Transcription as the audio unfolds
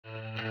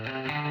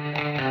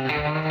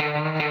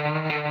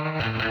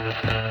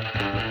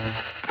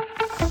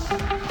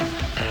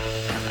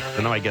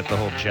so now I get the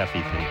whole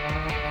Jeffy thing.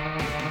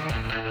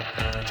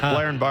 It's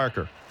Blair and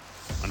Barker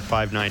on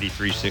 590,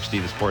 360,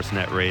 the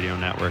Sportsnet Radio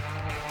Network.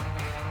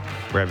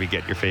 Wherever you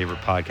get your favorite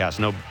podcast.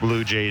 No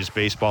Blue Jays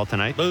baseball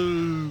tonight.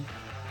 Boo.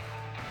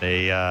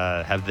 They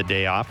have the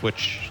day off,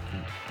 which,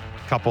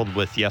 coupled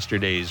with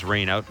yesterday's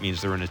rain out,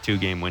 means they're in a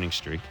 2-game winning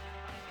streak.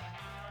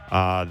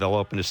 They'll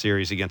open a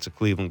series against the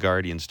Cleveland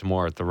Guardians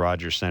tomorrow at the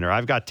Rogers Center.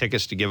 I've got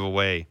tickets to give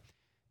away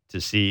to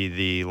see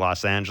the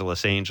Los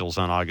Angeles Angels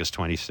on August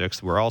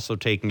 26th. We're also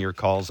taking your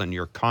calls on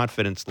your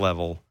confidence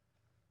level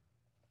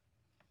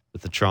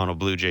with the Toronto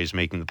Blue Jays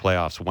making the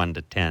playoffs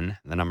 1-10.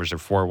 The numbers are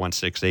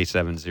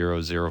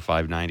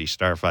 416-870-0590,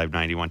 star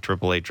 591,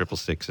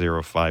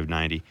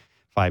 888-666-0590,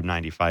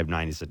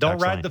 590 is the Don't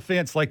text ride line. the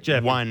fence like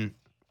Jeff. One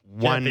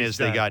is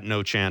they got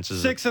no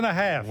chances.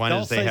 6.5. One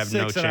Don't is they say have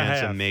no 6.5.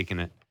 chance of making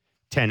it.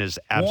 10 is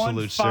absolute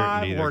 1, 5,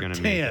 certainty they're or going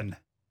to make 10. it.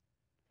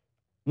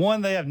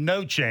 1, they have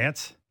no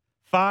chance.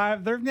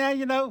 5, they're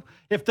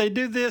if they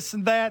do this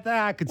and that,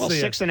 I could see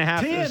 6.5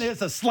 it. 10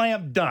 is a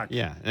slam dunk.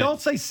 Yeah.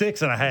 Don't say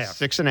 6.5.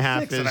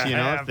 6.5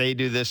 is, if they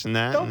do this and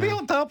that. Don't be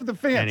on top of the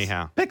fence.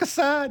 Anyhow. Pick a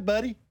side,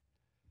 buddy.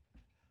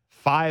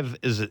 5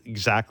 is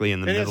exactly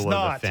in the middle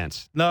of the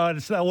fence. No,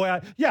 it's not.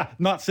 Well,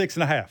 not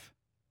 6.5.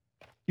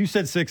 You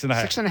said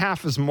 6.5.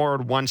 6.5 is more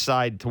one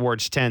side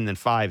towards 10 than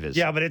 5 is.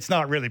 Yeah, but it's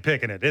not really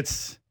picking it.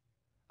 It's.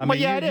 it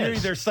you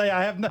is. either say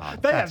I have no.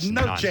 They have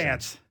no nonsense.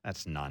 chance.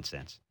 That's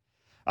nonsense.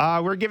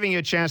 We're giving you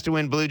a chance to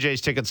win Blue Jays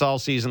tickets all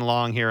season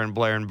long here in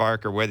Blair and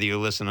Barker, whether you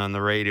listen on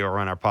the radio or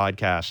on our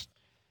podcast.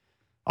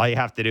 All you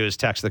have to do is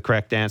text the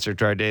correct answer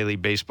to our daily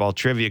baseball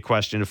trivia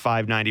question to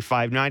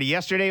 590.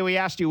 Yesterday, we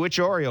asked you which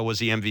Oriole was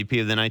the MVP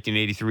of the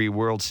 1983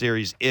 World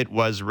Series. It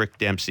was Rick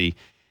Dempsey.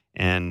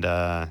 And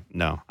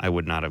no, I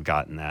would not have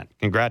gotten that.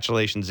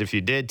 Congratulations if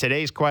you did.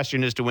 Today's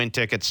question is to win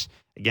tickets,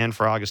 again,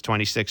 for August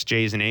 26th,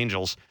 Jays and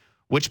Angels.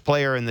 Which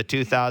player in the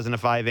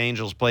 2005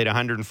 Angels played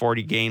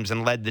 140 games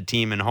and led the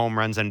team in home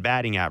runs and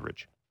batting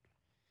average?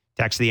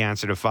 Text the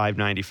answer to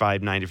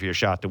 590 for your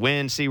shot to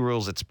win. See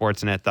rules at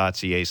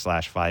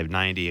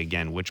sportsnet.ca/590.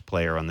 Again, which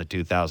player on the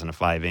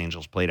 2005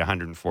 Angels played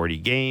 140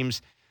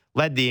 games,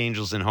 led the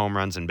Angels in home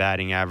runs and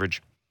batting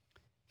average?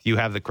 If you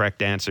have the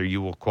correct answer,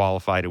 you will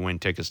qualify to win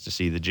tickets to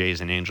see the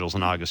Jays and Angels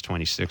on August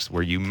 26th,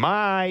 where you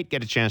might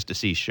get a chance to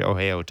see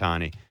Shohei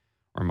Ohtani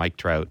or Mike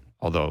Trout.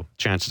 Although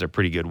chances are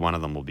pretty good one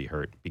of them will be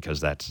hurt because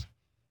that's...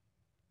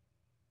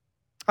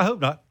 I hope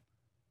not.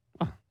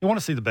 You want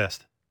to see the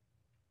best.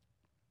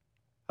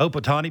 Hope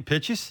Ohtani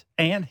pitches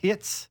and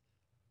hits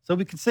so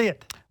we can see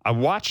it. I've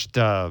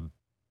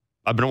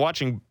been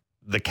watching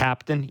The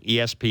Captain,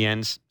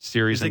 ESPN's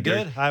series. Is it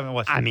good? I haven't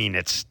watched it. I mean,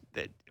 it's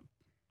a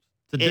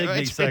dig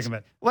me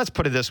segment. Let's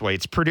put it this way.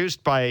 It's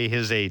produced by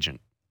his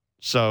agent.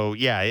 So,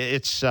 yeah,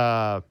 it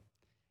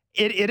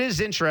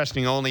is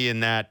interesting only in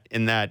that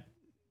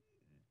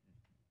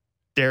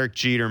Derek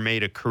Jeter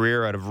made a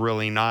career out of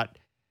really not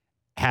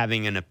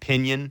having an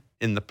opinion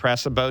in the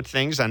press about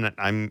things, and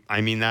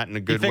I mean that in a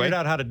good way. He figured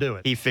out how to do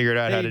it. He figured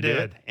out how to do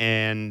it,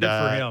 and good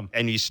for him.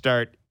 And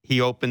he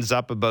opens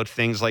up about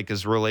things like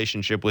his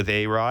relationship with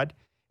A-Rod.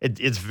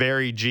 It's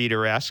very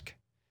Jeter-esque.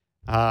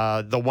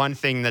 The one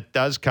thing that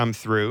does come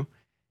through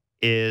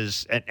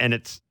is, and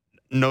it's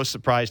no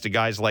surprise to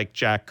guys like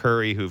Jack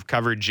Curry who've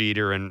covered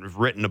Jeter and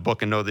written a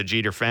book and know the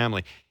Jeter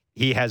family.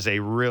 He has a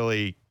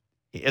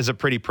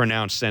pretty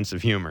pronounced sense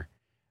of humor,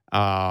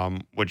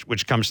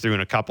 which comes through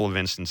in a couple of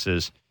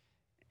instances.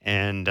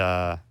 And,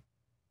 but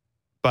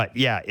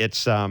yeah,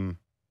 it's, and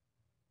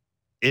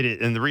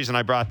the reason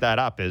I brought that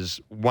up is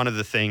one of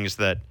the things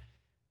that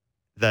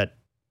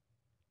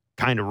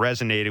kind of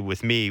resonated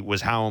with me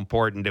was how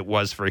important it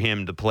was for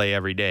him to play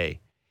every day.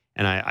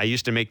 And I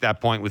used to make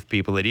that point with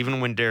people that even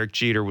when Derek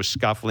Jeter was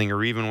scuffling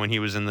or even when he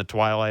was in the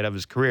twilight of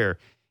his career,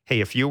 hey,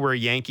 if you were a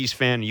Yankees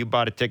fan and you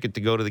bought a ticket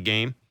to go to the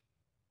game,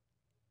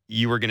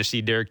 you were going to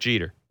see Derek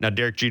Jeter. Now,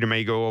 Derek Jeter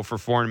may go 0 for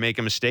 4 and make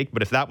a mistake,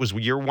 but if that was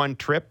your one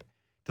trip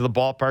to the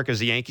ballpark as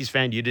a Yankees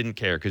fan, you didn't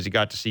care because you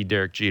got to see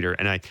Derek Jeter.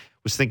 And I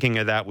was thinking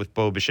of that with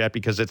Bo Bichette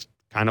because it's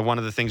kind of one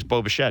of the things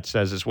Bo Bichette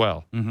says as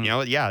well.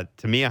 Mm-hmm.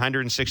 To me,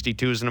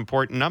 162 is an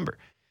important number.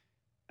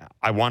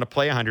 I want to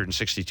play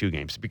 162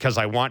 games because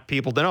I want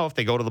people to know if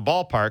they go to the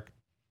ballpark,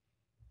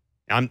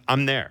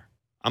 I'm there.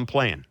 I'm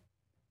playing.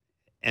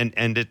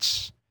 And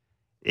it's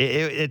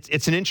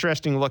an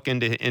interesting look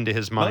into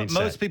his mindset.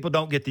 Most people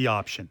don't get the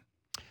option.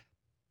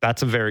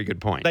 That's a very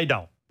good point. They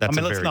don't.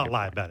 Let's not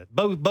lie about it.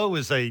 Bo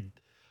is a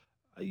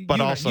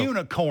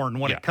unicorn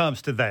when it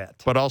comes to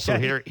that. But also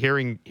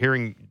hearing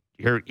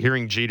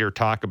Jeter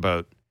talk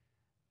about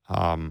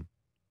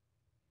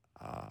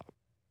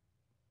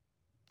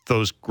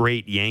those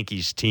great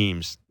Yankees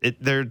teams,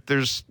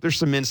 there's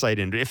some insight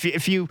into it.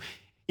 If you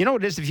know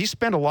what it is, if you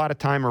spend a lot of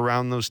time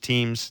around those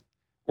teams,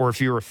 or if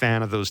you're a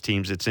fan of those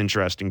teams, it's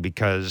interesting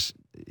because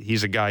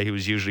he's a guy who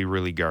is usually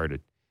really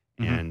guarded,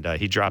 and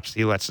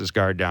he lets his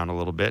guard down a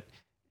little bit,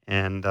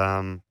 and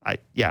you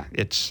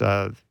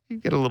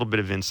get a little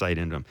bit of insight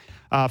into him.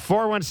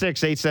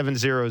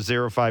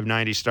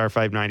 416-870-0590, star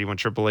 591,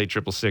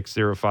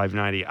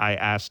 888-666-0590. I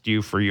asked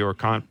you for your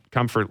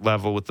comfort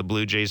level with the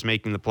Blue Jays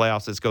making the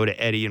playoffs. Let's go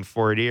to Eddie in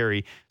Fort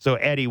Erie. So,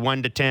 Eddie,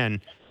 1 to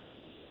 10,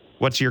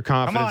 what's your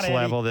confidence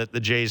level that the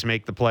Jays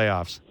make the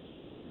playoffs?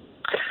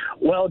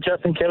 Well,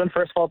 Jeff and Kevin,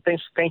 first of all,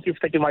 thank you for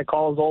taking my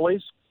call as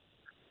always.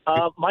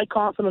 My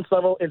confidence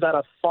level is at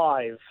a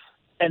 5,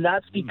 and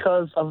that's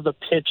because of the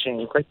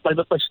pitching, like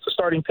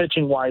starting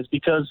pitching-wise,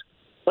 because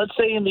let's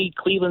say in the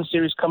Cleveland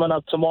series coming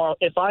up tomorrow,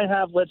 if I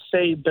have, let's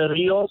say,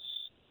 Berrios,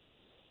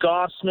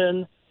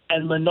 Gausman,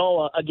 and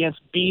Manoah against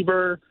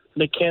Bieber,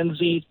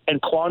 McKenzie,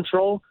 and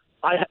Quantrill,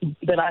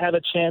 then I have a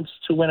chance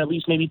to win at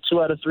least maybe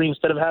 2 out of 3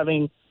 instead of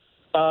having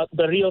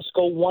Berrios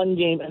go 1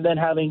 game and then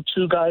having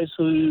 2 guys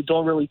who you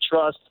don't really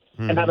trust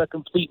and have a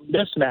complete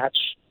mismatch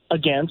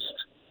against,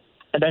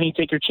 and then you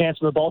take your chance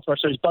in the Baltimore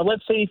series. But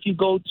let's say if you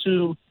go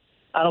to,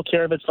 I don't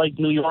care if it's like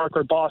New York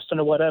or Boston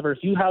or whatever,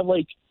 if you have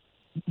like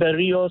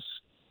Berrios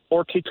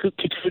or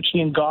Kikuchi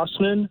and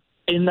Gausman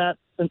in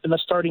the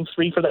starting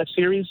 3 for that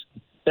series,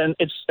 then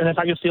and if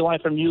I can see a line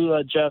from you,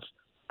 Jeff,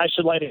 I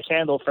should light a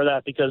candle for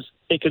that because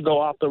it could go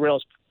off the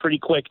rails pretty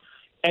quick.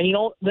 And,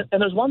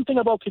 and there's one thing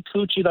about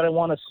Kikuchi that I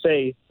want to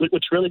say,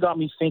 which really got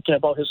me thinking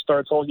about his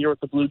starts all year with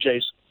the Blue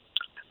Jays.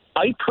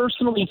 I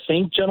personally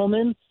think,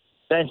 gentlemen,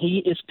 that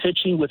he is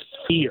pitching with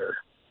fear.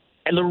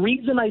 And the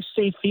reason I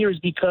say fear is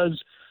because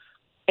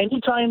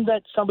anytime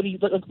that somebody,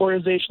 like an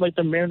organization like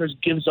the Mariners,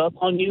 gives up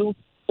on you,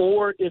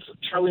 or if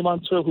Charlie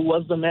Montoyo, who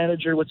was the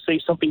manager, would say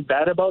something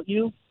bad about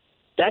you,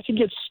 that can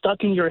get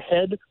stuck in your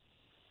head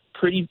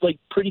pretty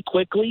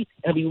quickly,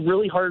 and it'd be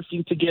really hard for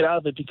you to get out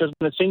of it because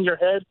when it's in your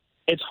head,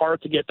 it's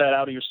hard to get that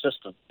out of your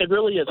system. It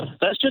really is.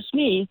 That's just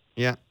me.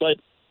 Yeah. But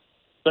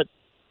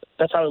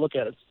that's how I look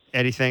at it.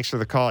 Eddie, thanks for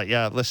the call.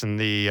 Yeah, listen,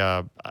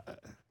 the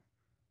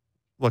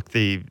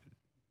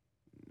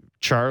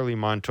Charlie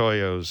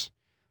Montoyo's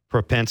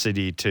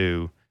propensity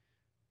to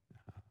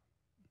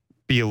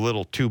be a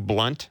little too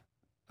blunt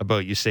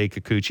about Yusei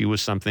Kikuchi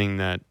was something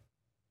that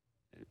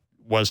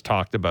was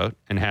talked about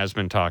and has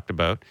been talked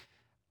about.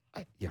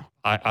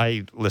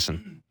 I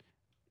listen.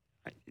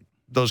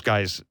 Those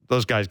guys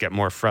get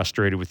more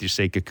frustrated with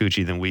Yusei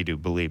Kikuchi than we do.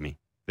 Believe me,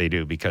 they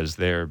do because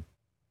they're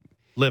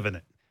living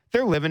it.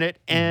 They're living it,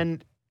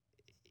 and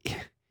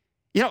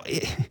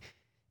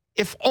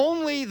if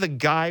only the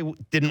guy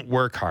didn't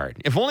work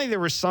hard. If only there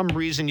was some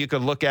reason you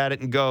could look at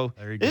it and go,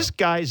 "This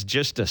guy's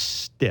just a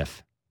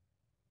stiff."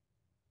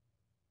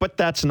 But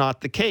that's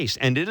not the case,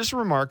 and it is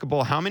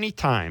remarkable how many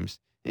times.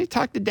 And you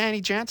talked to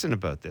Danny Jansen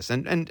about this,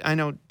 and I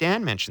know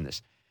Dan mentioned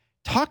this.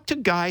 Talk to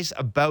guys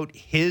about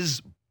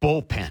his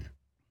bullpen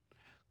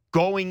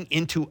going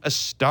into a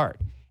start.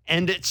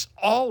 And it's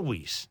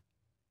always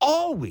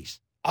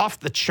off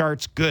the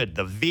charts good.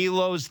 The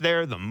velo's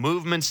there, the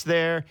movement's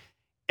there,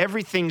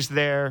 everything's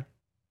there,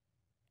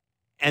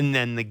 and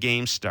then the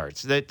game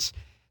starts.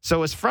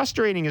 So as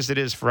frustrating as it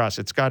is for us,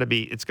 it's got to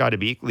be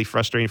equally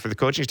frustrating for the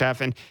coaching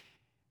staff. And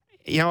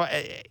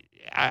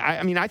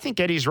I think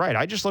Eddie's right.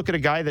 I just look at a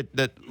guy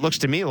that looks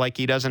to me like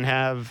he doesn't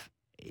have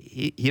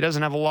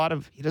a lot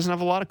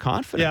of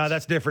confidence. Yeah,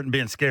 that's different than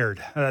being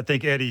scared. I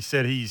think Eddie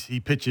said he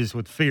pitches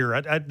with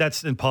fear.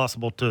 That's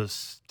impossible to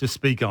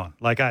speak on.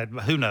 Like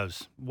who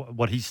knows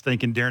what he's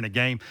thinking during a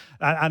game.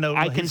 I know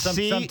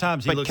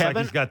sometimes he looks Kevin,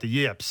 like he's got the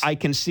yips. I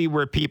can see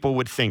where people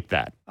would think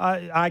that.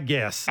 I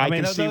guess. I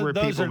can see where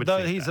people would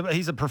think that.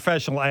 He's a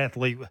professional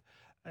athlete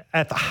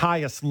at the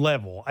highest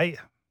level.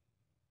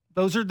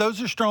 Those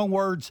are strong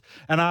words,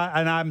 and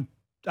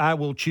I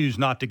will choose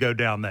not to go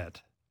down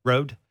that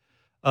road.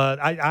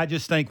 I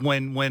just think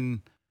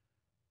when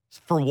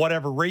for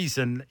whatever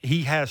reason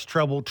he has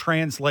trouble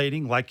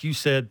translating, like you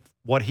said,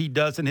 what he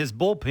does in his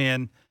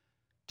bullpen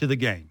to the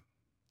game.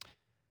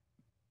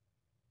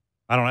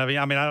 I don't have any.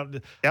 I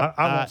mean,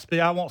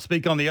 I won't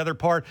speak on the other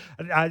part.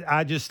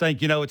 I just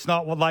think it's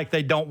not like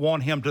they don't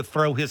want him to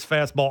throw his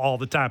fastball all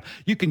the time.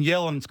 You can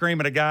yell and scream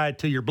at a guy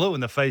till you're blue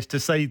in the face to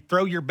say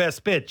throw your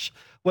best pitch.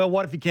 Well,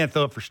 what if you can't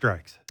throw it for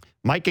strikes?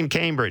 Mike in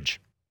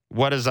Cambridge,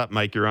 what is up,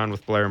 Mike? You're on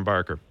with Blair and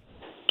Barker.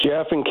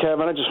 Jeff and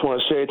Kevin, I just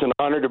want to say it's an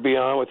honor to be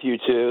on with you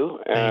two,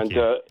 and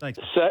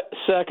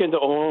second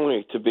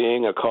only to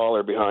being a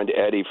caller behind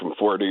Eddie from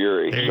Fort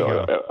Erie. There you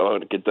go. I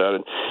want to get that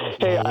in.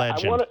 Hey, I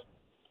want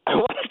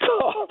to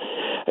call.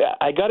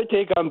 I got to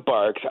take on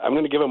Barks. I'm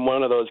going to give him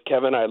one of those,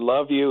 Kevin, I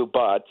love you,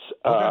 but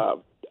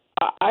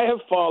I have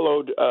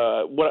followed.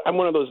 I'm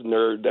one of those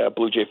nerd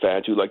Blue Jay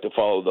fans who like to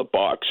follow the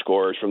box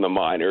scores from the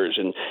minors,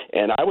 and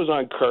I was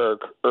on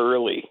Kirk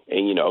early,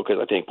 and because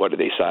I think what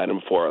did they sign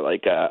him for?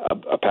 Like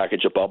a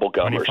package of bubble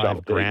gum or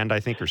something. $25,000, I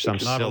think, or some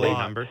silly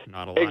number.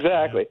 Not a lot.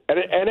 Exactly.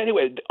 Yeah. And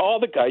anyway, all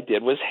the guy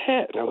did was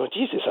hit. And I'm like,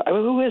 Jesus,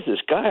 who is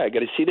this guy? I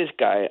got to see this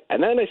guy.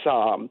 And then I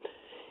saw him,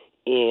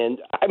 and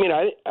I mean,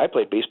 I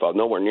played baseball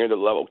nowhere near the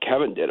level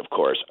Kevin did, of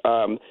course.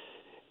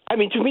 I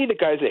mean, to me, the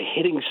guy's a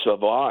hitting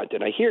savant,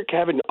 and I hear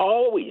Kevin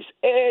always,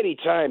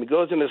 anytime he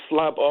goes in a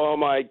slump, oh,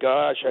 my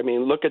gosh, I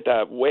mean, look at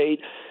that weight.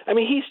 I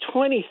mean, he's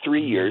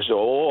 23 years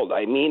old.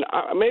 I mean,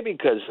 maybe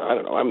because, I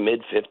don't know, I'm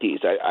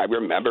mid-50s. I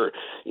remember,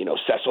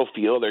 Cecil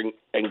Fielder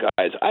and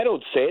guys. I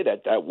don't say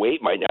that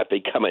weight might not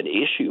become an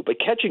issue, but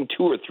catching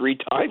 2 or 3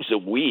 times a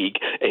week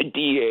and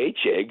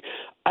DHing,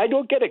 I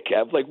don't get it,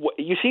 Kev. Like,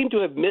 you seem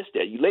to have missed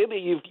it. Lately,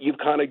 you've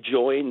kind of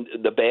joined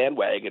the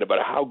bandwagon about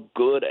how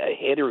good a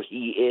hitter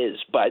he is.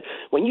 But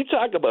when you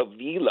talk about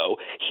velo,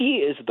 he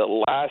is the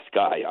last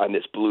guy on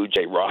this Blue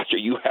Jay roster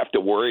you have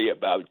to worry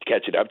about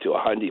catching up to a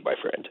Hundy, my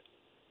friend.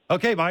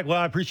 Okay, Mike.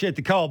 Well, I appreciate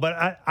the call, but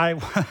I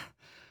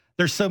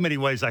there's so many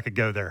ways I could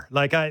go there.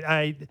 Like,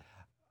 I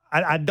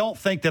don't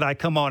think that I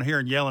come on here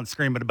and yell and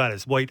scream about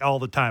his weight all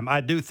the time. I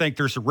do think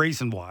there's a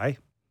reason why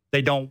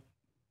they don't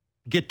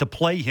get to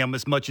play him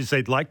as much as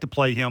they'd like to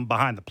play him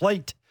behind the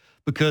plate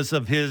because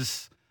of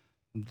his,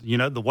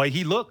 the way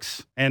he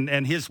looks and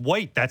his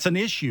weight. That's an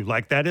issue.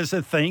 Like, that is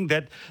a thing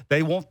that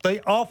they want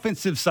the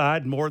offensive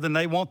side more than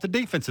they want the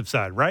defensive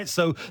side, right?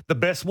 So the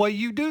best way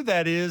you do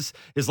that is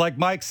like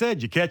Mike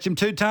said, you catch him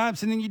 2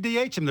 times and then you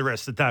DH him the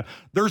rest of the time.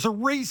 There's a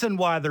reason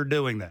why they're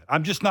doing that.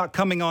 I'm just not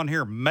coming on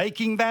here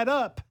making that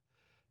up,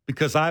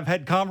 because I've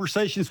had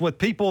conversations with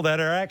people that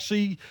are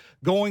actually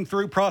going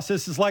through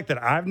processes like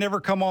that. I've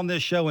never come on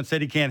this show and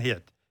said he can't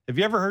hit. Have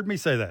you ever heard me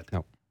say that?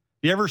 No.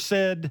 You ever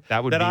said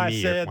that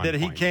I said that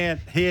he can't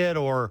hit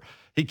or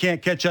he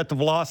can't catch up to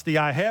velocity?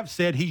 I have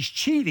said he's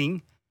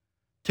cheating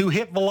to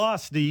hit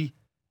velocity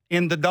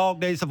in the dog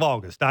days of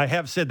August. I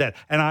have said that.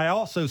 And I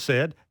also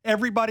said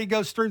everybody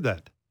goes through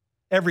that.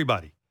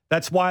 Everybody.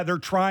 That's why they're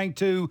trying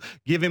to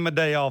give him a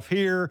day off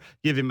here,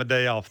 give him a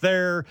day off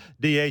there,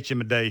 DH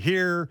him a day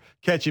here,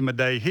 catch him a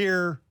day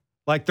here.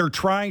 Like, they're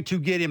trying to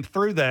get him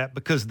through that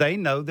because they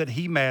know that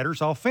he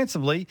matters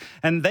offensively,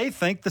 and they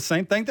think the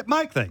same thing that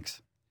Mike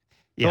thinks.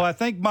 Yeah. So I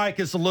think Mike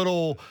is a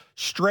little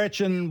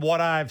stretching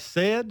what I've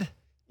said.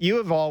 You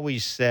have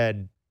always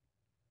said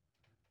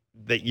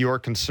that your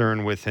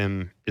concern with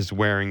him is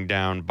wearing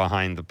down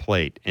behind the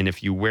plate. And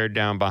if you wear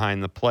down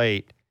behind the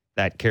plate,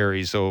 that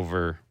carries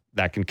over.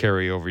 That can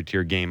carry over to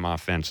your game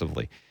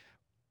offensively.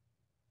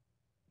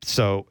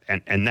 So,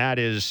 and that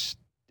is,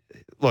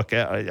 look,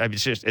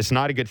 it's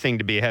not a good thing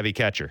to be a heavy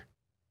catcher.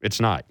 It's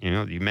not.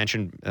 You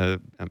mentioned,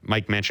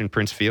 Mike mentioned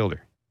Prince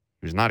Fielder.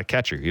 He was not a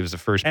catcher. He was the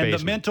first baseman. And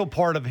the mental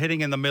part of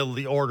hitting in the middle of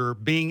the order,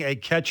 being a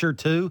catcher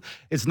too,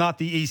 is not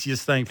the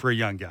easiest thing for a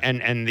young guy.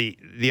 And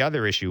the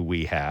other issue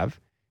we have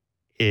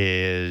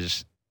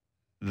is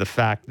the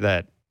fact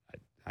that,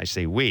 I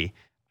say we,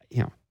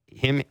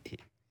 him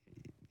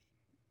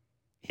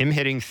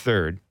hitting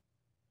third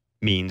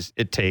means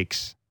it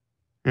takes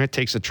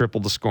a triple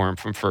to score him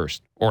from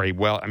first, or a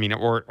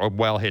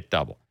well hit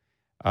double,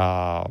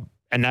 and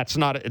it's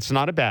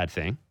not a bad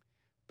thing,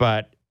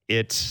 but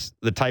it's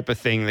the type of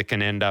thing that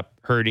can end up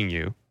hurting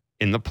you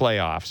in the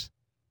playoffs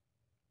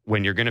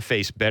when you're going to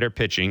face better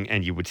pitching,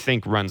 and you would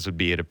think runs would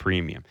be at a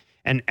premium.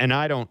 And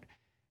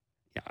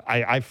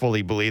I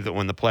fully believe that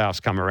when the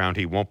playoffs come around,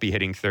 he won't be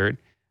hitting third.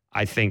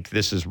 I think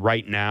this is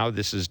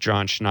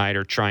John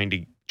Schneider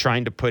trying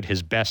to put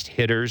his best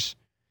hitters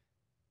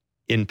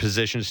in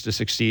positions to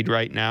succeed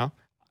right now.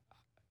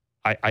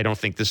 I don't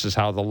think this is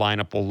how the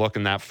lineup will look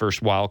in that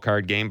first wild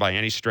card game by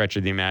any stretch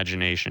of the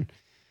imagination.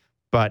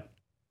 But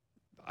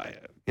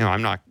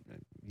I'm not.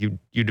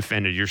 You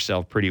defended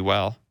yourself pretty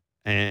well,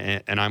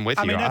 and I'm with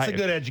you. I mean, that's a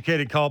good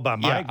educated call by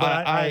Mike.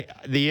 Yeah,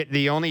 but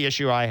the only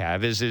issue I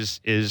have is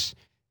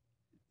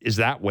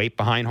that weight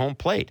behind home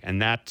plate, and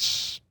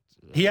that's.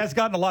 He has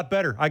gotten a lot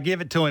better. I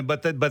give it to him,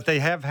 but they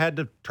have had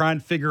to try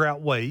and figure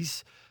out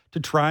ways to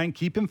try and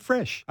keep him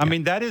fresh. I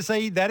mean, that is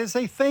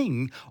a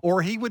thing,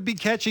 or he would be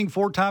catching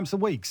 4 times a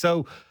week.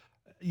 So,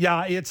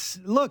 yeah,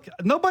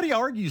 nobody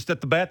argues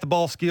that the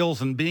bat-to-ball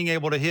skills and being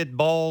able to hit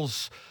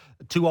balls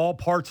to all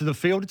parts of the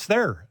field, it's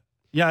there.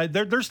 Yeah,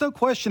 there's no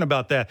question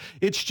about that.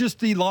 It's just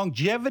the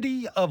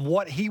longevity of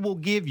what he will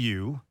give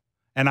you,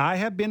 and I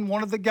have been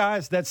one of the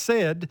guys that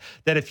said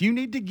that if you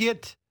need to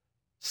get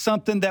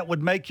something that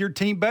would make your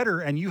team better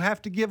and you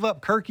have to give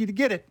up Kirky to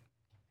get it,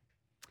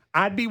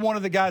 I'd be one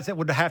of the guys that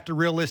would have to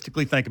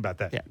realistically think about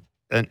that. Yeah.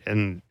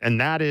 And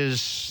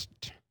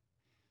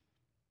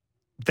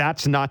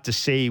that's not to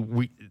say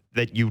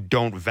that you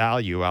don't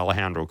value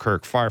Alejandro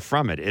Kirk. Far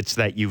from it. It's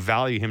that you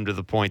value him to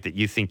the point that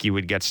you think you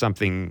would get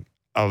something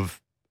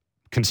of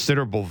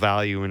considerable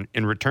value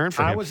in return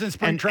for him. I was in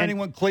spring training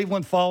when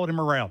Cleveland followed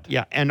him around.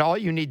 Yeah, and all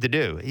you need to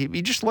do,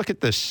 you just look at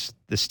this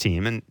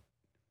team, and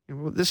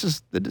this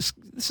is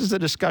the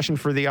discussion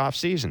for the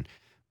offseason.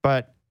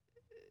 But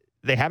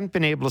they haven't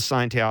been able to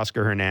sign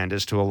Teoscar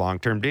Hernandez to a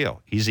long-term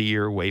deal. He's a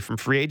year away from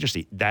free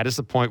agency. That is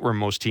the point where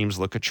most teams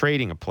look at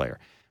trading a player.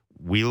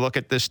 We look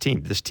at this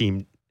team. This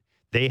team,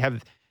 they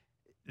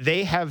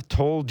have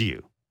told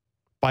you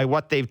by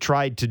what they've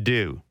tried to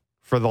do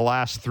for the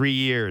last 3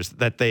 years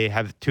that they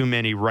have too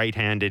many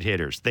right-handed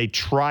hitters. They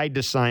tried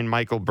to sign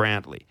Michael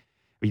Brantley.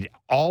 I mean,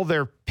 all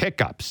their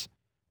pickups,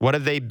 what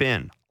have they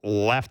been?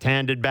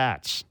 Left-handed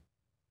bats.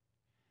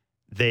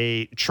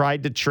 They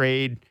tried to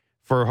trade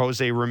for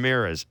Jose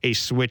Ramirez, a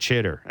switch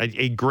hitter,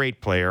 a great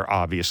player,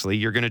 obviously.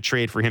 You're going to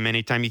trade for him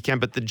anytime you can.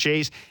 But the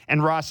Jays,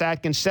 and Ross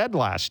Atkins said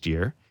last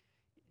year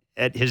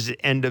at his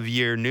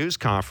end-of-year news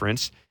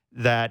conference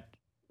that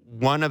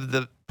one of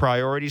the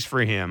priorities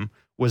for him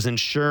was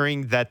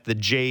ensuring that the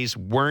Jays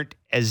weren't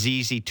as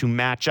easy to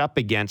match up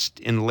against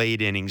in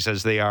late innings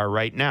as they are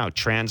right now.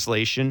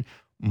 Translation,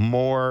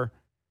 more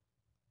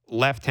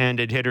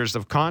left-handed hitters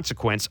of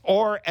consequence,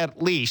 or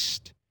at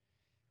least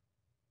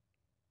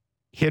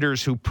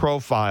hitters who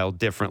profile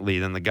differently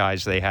than the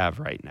guys they have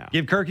right now.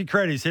 Give Kirky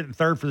credit. He's hitting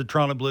third for the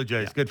Toronto Blue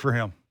Jays. Yeah. Good for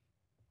him.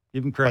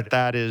 Give him credit. But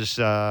that is,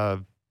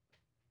 and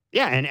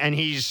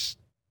he's,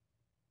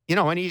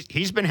 and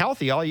he's been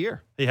healthy all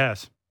year. He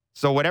has.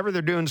 So whatever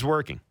they're doing is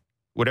working.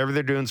 Whatever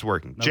they're doing is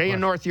working. No Jay question. In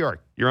North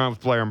York, you're on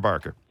with Blair and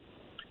Barker.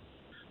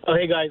 Oh,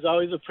 hey, guys.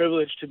 Always a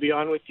privilege to be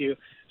on with you.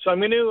 So I'm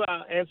going to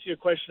answer your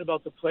question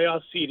about the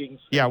playoff seedings.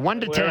 Yeah,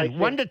 1 to 10.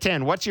 1 to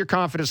 10. What's your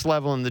confidence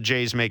level in the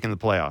Jays making the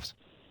playoffs?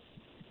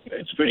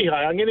 It's pretty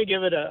high. I'm going to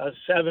give it a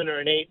 7 or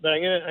an 8, but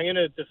I'm going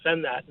to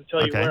defend that and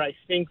tell you where I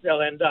think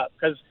they'll end up.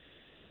 Because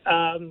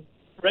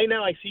right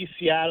now I see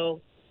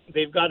Seattle.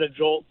 They've got a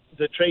jolt.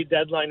 The trade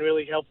deadline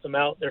really helped them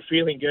out. They're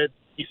feeling good.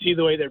 You see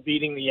the way they're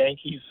beating the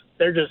Yankees.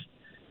 They're just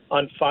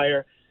on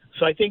fire.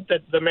 So I think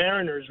that the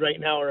Mariners right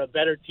now are a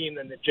better team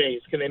than the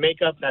Jays. Can they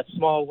make up that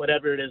small,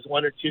 whatever it is,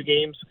 1 or 2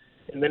 games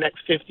in the next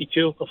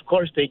 52? Of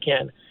course they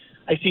can.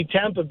 I see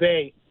Tampa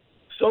Bay.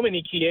 So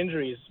many key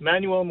injuries,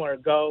 Manuel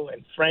Margot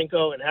and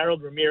Franco and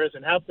Harold Ramirez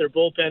and half their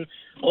bullpen.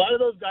 A lot of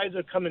those guys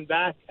are coming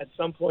back at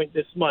some point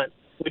this month,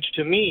 which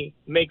to me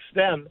makes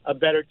them a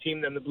better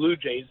team than the Blue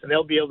Jays, and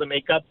they'll be able to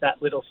make up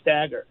that little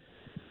stagger.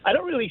 I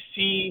don't really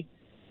see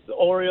the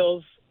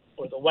Orioles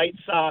or the White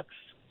Sox,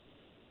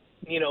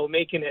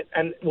 making it.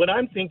 And what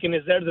I'm thinking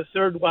is they're the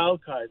third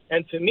wild card.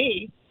 And to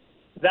me,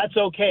 that's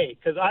okay,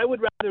 because I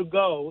would rather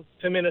go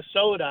to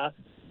Minnesota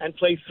and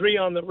play 3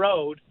 on the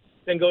road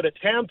than go to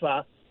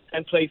Tampa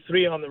and play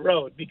 3 on the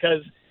road,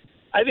 because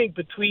I think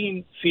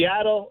between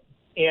Seattle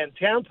and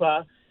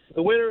Tampa,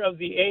 the winner of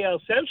the AL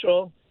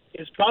Central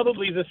is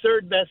probably the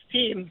third best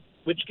team,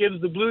 which gives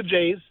the Blue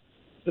Jays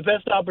the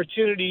best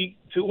opportunity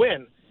to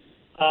win,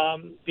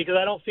 because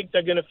I don't think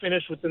they're going to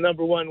finish with the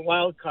number 1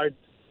 wild card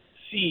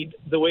seed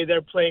the way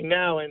they're playing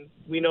now, and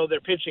we know their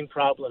pitching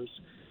problems.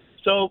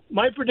 So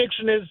my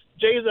prediction is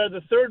Jays are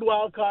the third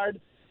wild card.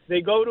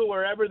 They go to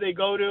wherever they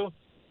go to.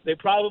 They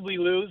probably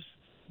lose.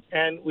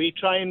 And we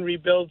try and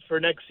rebuild for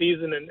next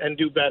season and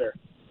do better.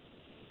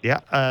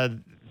 Yeah.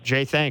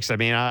 Jay, thanks. I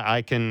mean,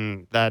 I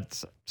can,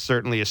 that's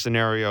certainly a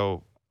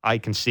scenario I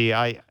can see.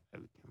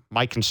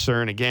 My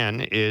concern,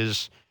 again,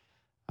 is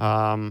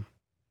Cleveland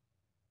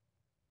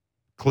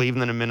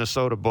and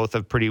Minnesota both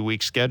have pretty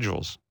weak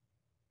schedules.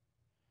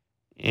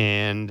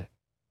 And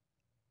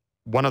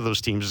one of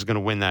those teams is going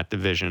to win that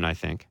division, I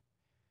think.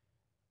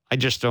 I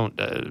just don't...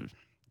 the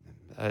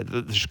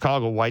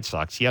Chicago White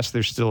Sox, yes,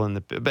 they're still in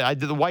but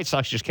the White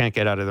Sox just can't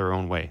get out of their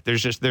own way.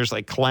 There's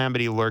like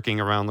calamity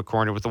lurking around the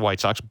corner with the White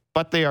Sox,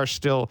 but they're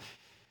still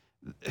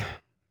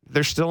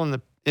in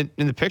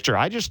the picture.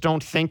 I just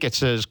don't think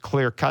it's as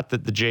clear cut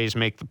that the Jays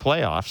make the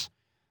playoffs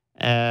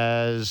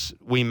as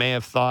we may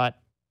have thought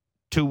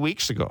 2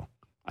 weeks ago.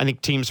 I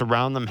think teams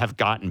around them have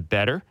gotten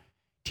better.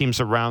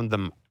 Teams around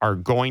them are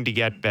going to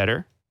get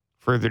better.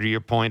 Further to your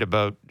point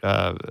about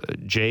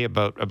Jay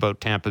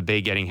about Tampa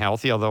Bay getting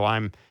healthy, although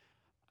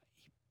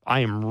I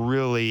am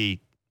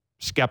really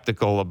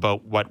skeptical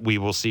about what we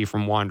will see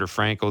from Wander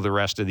Franco the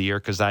rest of the year,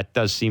 because that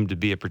does seem to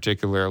be a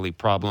particularly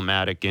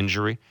problematic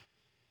injury.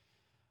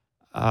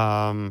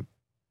 And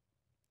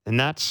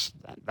that's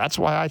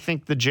why I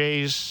think the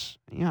Jays,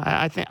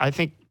 I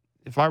think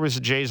if I was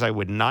the Jays, I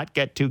would not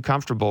get too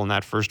comfortable in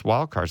that first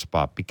wild card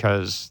spot,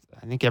 because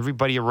I think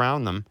everybody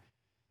around them,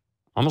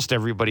 almost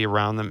everybody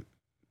around them,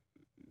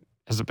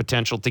 has the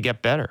potential to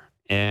get better.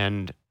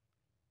 And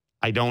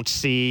I don't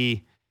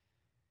see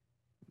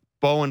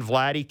Bo and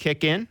Vladdy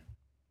kick in.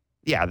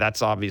 Yeah,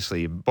 that's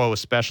obviously, Bo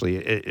especially,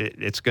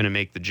 it's going to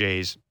make the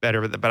Jays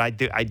better. But I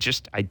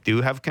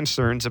do have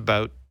concerns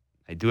about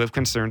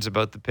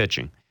the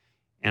pitching.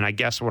 And I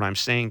guess what I'm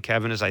saying,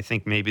 Kevin, is I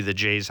think maybe the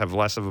Jays have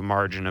less of a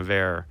margin of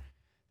error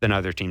than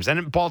other teams.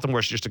 And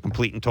Baltimore's just a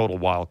complete and total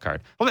wild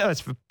card. Well,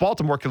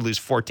 Baltimore could lose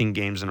 14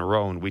 games in a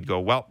row, and we'd go,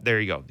 well, there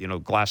you go.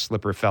 Glass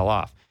slipper fell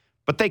off.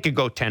 But they could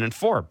go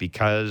 10-4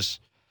 because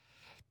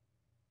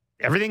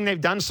everything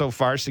they've done so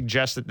far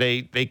suggests that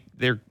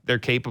they're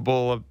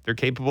capable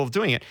of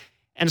doing it.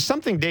 And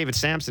something David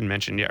Sampson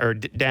mentioned, or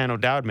Dan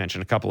O'Dowd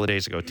mentioned a couple of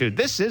days ago too.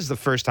 This is the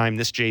first time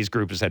this Jays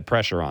group has had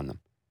pressure on them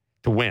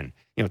to win.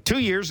 2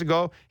 years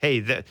ago,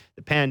 hey, the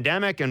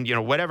pandemic and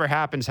whatever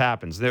happens.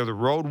 They're the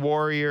road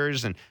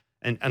warriors, and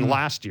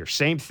last year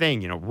same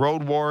thing.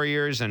 Road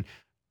warriors, and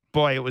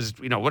boy, it was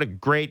what a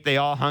great, they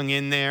all hung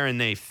in there and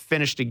they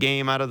finished a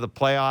game out of the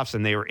playoffs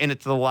and they were in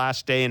it to the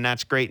last day, and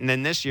that's great. And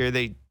then this year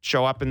they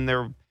show up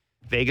and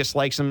Vegas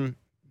likes them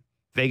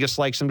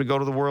to go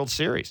to the World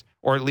Series,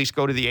 or at least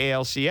go to the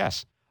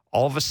ALCS.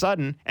 All of a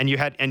sudden, and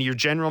your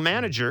general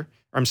manager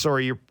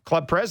your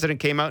club president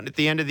came out at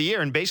the end of the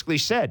year and basically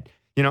said,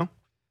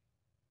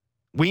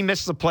 we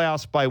missed the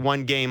playoffs by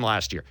one game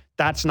last year.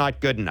 That's not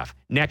good enough.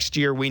 Next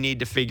year, we need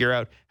to figure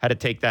out how to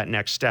take that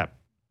next step.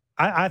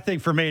 I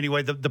think for me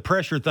anyway, the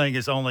pressure thing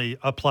only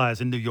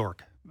applies in New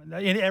York.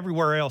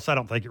 Everywhere else, I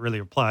don't think it really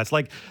applies.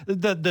 Like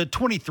the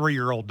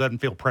 23-year-old doesn't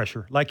feel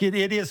pressure. Like it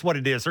is what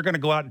it is. They're going to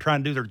go out and try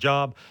and do their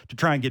job to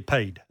try and get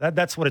paid.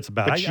 That's what it's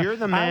about. But you're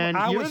the man.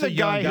 You're the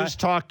guy who's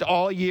talked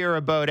all year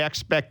about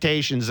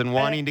expectations and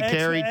wanting to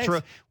carry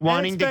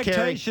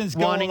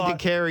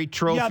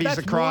trophies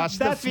across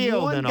the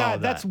field and all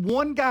that. That's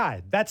one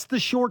guy. That's the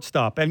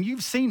shortstop, and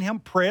you've seen him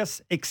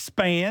press,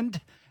 expand,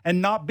 and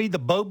not be the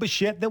Bo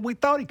Bichette that we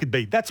thought he could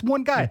be. That's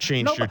one guy. You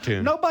changed your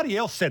tune. Nobody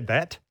else said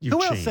that.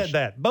 Who else said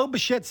that? Bo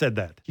Bichette said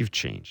that. You've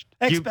changed.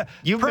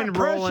 You've been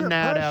rolling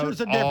that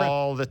out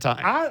all the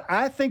time.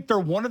 I think they're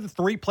one of the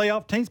 3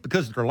 playoff teams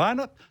because of their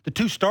lineup, the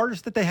 2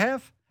 starters that they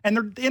have, and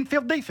their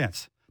infield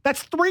defense.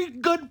 That's 3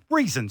 good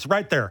reasons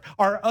right there.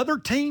 Are other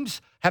teams,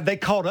 have they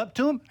caught up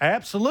to them?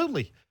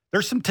 Absolutely.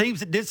 There's some teams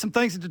that did some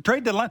things at the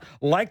trade deadline,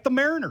 like the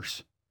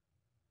Mariners,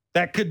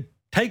 that could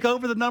take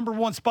over the number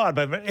 1 spot.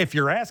 But if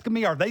you're asking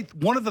me, are they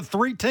one of the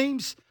 3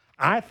 teams?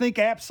 I think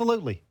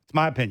absolutely. It's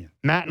my opinion.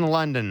 Matt in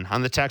London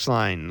on the text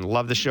line.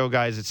 Love the show,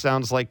 guys. It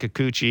sounds like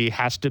Kikuchi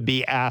has to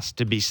be asked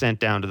to be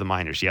sent down to the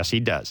minors. Yes, he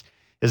does.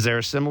 Is there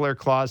a similar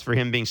clause for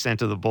him being sent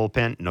to the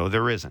bullpen? No,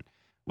 there isn't.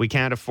 We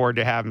can't afford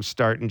to have him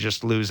start and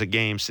just lose a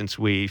game since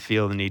we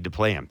feel the need to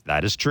play him.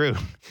 That is true.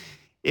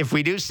 If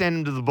we do send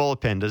him to the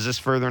bullpen, does this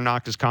further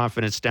knock his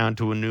confidence down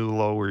to a new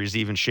low where he's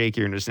even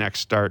shakier in his next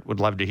start? Would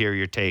love to hear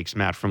your takes,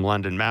 Matt from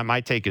London. Matt,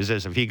 my take is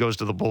this. If he goes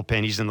to the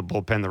bullpen, he's in the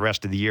bullpen the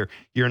rest of the year.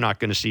 You're not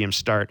going to see him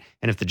start.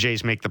 And if the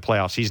Jays make the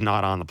playoffs, he's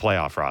not on the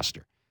playoff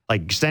roster.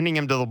 Like, sending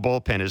him to the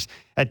bullpen is,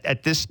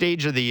 at this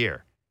stage of the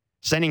year,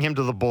 sending him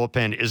to the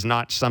bullpen is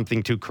not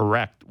something to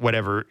correct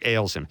whatever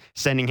ails him.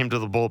 Sending him to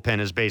the bullpen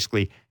is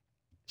basically,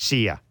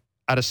 see ya.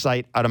 Out of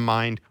sight, out of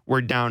mind.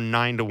 We're down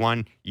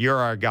 9-1. You're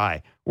our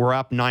guy. We're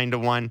up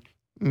 9-1.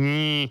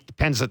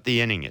 Depends what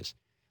the inning is.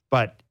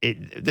 But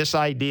this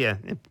idea,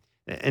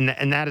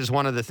 and that is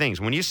one of the things.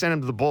 When you send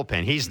him to the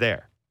bullpen, he's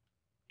there.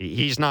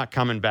 He's not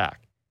coming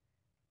back.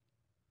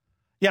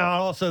 Yeah,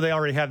 also they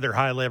already have their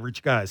high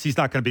leverage guys. He's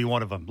not going to be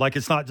one of them. Like,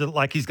 it's not just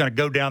like he's going to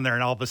go down there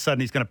and all of a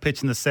sudden he's going to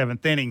pitch in the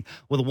 7th inning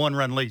with a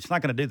 1-run lead. He's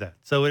not going to do that.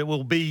 So it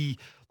will be,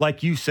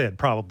 like you said,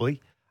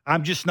 probably.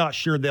 I'm just not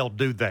sure they'll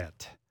do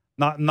that.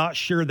 Not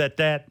sure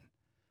that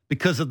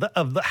because of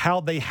the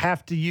how they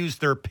have to use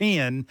their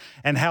pen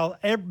and how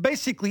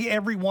basically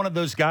every one of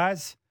those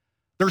guys,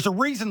 there's a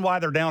reason why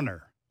they're down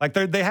there. Like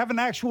they have an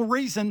actual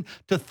reason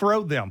to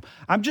throw them.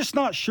 I'm just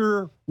not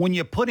sure when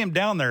you put him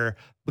down there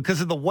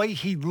because of the way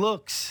he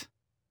looks,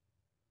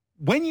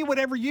 when you would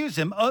ever use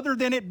him other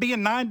than it being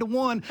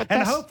 9-1.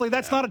 And hopefully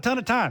that's not a ton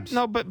of times.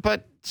 No,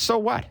 but so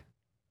what?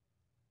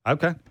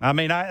 Okay. I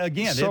mean,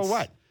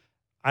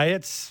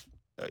 it's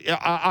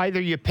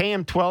either you pay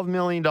him $12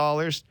 million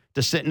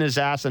to sit in his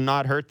ass and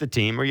not hurt the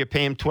team, or you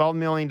pay him $12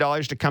 million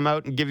to come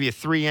out and give you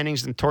 3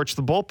 innings and torch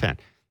the bullpen.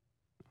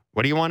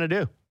 What do you want to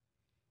do?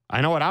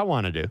 I know what I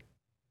want to do.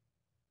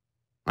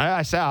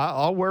 I say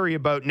I'll worry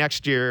about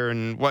next year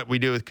and what we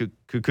do with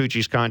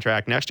Kikuchi's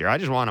contract next year. I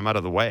just want him out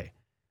of the way.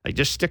 Like,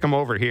 just stick him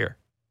over here.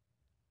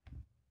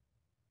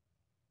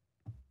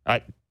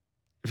 If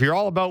you're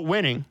all about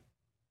winning,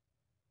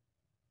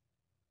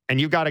 and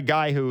you've got a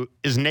guy who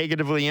is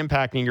negatively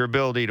impacting your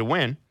ability to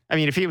win. I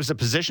mean, if he was a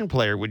position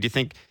player, would you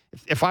think,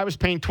 if I was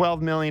paying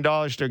 $12 million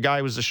to a guy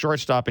who was a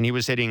shortstop and he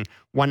was hitting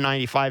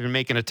 195 and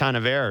making a ton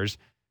of errors,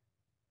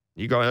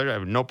 you go, I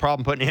have no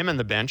problem putting him in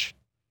the bench.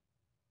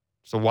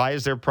 So why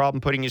is there a problem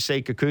putting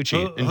Yusei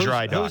Kikuchi in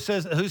dry dock?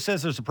 Who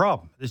says there's a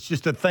problem? It's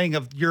just a thing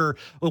of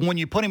when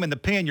you put him in the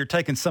pen, you're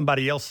taking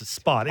somebody else's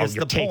spot.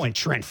 You're taking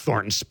Trent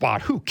Thornton's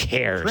spot. Who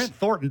cares?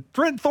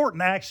 Trent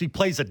Thornton actually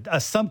plays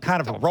some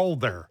kind of a role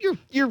there.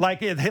 You're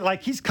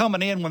like he's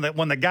coming in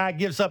when the guy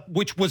gives up,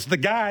 which was the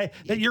guy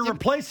that you're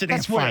replacing him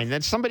with.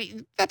 That's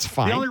fine. That's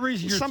fine. The only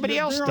reason somebody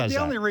else does that. The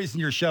only reason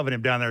you're shoving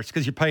him down there is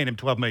because you're paying him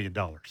 $12 million.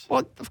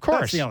 Well, of course.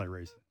 That's the only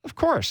reason. Of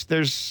course.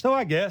 So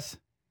I guess.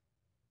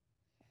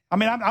 I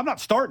mean, I'm not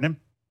starting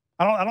him.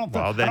 I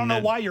don't know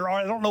why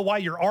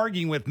you're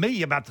arguing with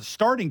me about the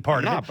starting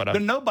part of it.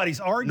 But nobody's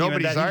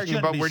arguing.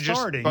 But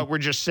we're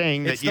just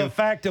saying that it's the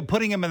fact of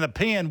putting him in the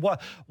pen.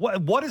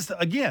 What is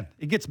again?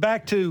 It gets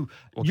back to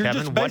you're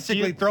Kevin, just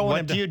basically throwing him.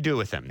 What do you do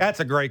with him? That's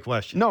a great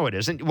question. No, it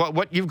isn't.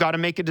 What you've got to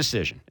make a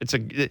decision.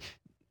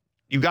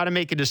 You've got to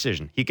make a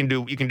decision. You can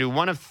do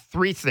one of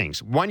 3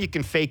 things. 1, you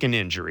can fake an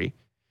injury.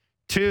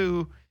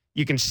 2,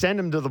 you can send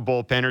him to the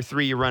bullpen, or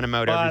 3, you run him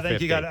out every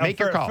 5th. Make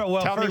your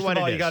call. Tell me what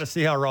it is. You got to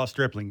see how Ross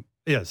Stripling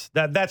is.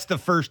 That's the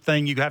first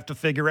thing you have to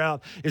figure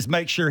out is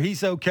make sure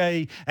he's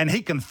okay and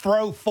he can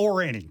throw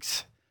 4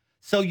 innings.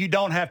 So you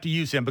don't have to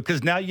use him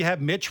because now you have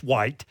Mitch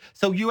White.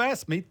 So you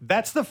asked me,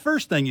 that's the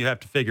first thing you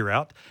have to figure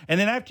out. And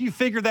then after you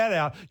figure that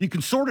out, you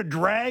can sort of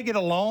drag it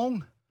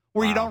along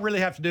where you don't really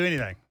have to do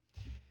anything.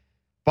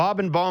 Bob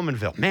in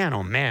Bowmanville. Man,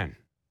 oh man,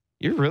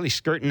 you're really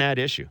skirting that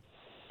issue.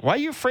 Why are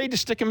you afraid to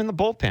stick him in the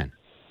bullpen?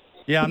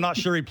 Yeah, I'm not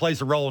sure he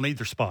plays a role in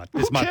either spot.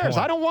 Who cares?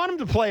 I don't want him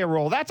to play a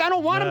role. I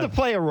don't want him to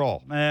play a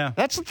role. Yeah.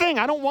 That's the thing.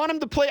 I don't want him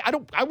to play.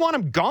 I want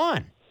him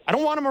gone. I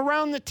don't want him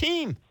around the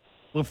team.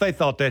 Well, if they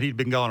thought that, he'd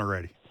been gone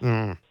already.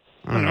 I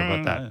don't know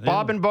about that.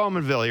 Bob in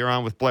Bowmanville, you're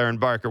on with Blair and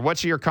Barker.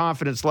 What's your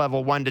confidence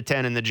level, 1 to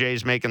 10, in the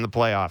Jays making the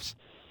playoffs?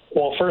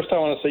 Well, first I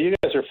want to say you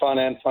guys are fun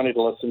and funny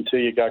to listen to.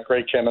 You got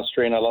great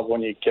chemistry, and I love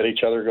when you get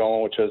each other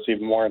going, which is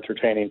even more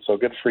entertaining. So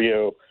good for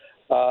you.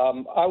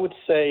 I would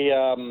say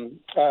I'm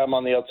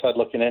on the outside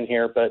looking in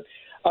here, but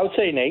I would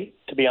say an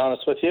 8, to be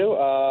honest with you.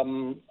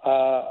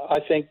 I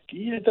think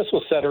this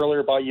was said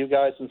earlier by you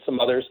guys and some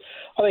others.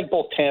 I think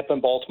both Tampa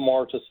and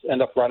Baltimore just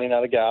end up running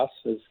out of gas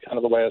is kind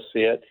of the way I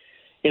see it.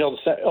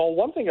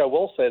 One thing I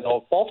will say,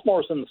 though, if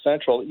Baltimore's in the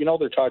Central,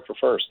 they're tied for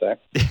first, eh?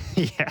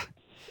 Yeah.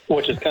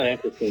 Which is kind of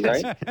interesting,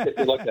 right? If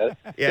you look at it.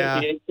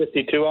 Yeah.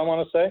 58-52, I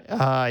want to say.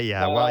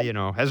 Yeah. Well,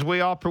 as we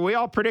all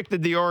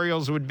predicted the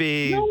Orioles would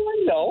be. No,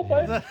 I know.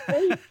 But,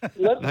 hey,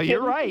 no,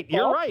 you're right.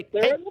 You're right.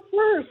 They're in the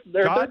first.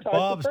 They're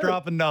Bob's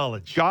dropping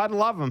knowledge. God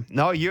love him.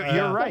 No,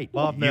 you're right.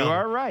 Bob you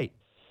are right.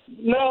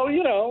 No,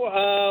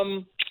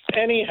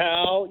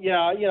 anyhow,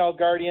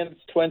 Guardians,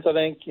 Twins, I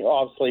think,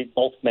 obviously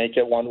both make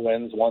it. One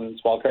wins, one's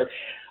wild card.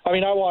 I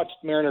mean, I watched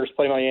Mariners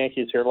play my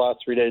Yankees here the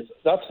last 3 days.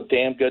 That's a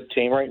damn good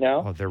team right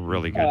now. Oh, they're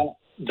really good.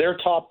 They're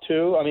top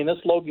 2. I mean, this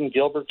Logan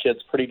Gilbert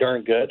kid's pretty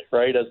darn good,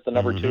 right, as the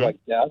number 2, I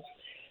guess.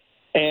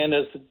 And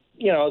as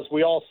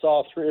we all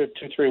saw 3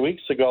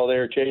 weeks ago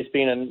there, Jays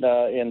being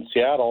in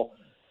Seattle,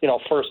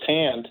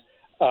 firsthand,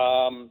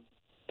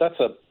 that's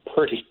a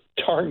pretty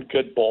darn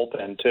good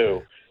bullpen,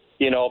 too.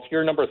 If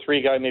your number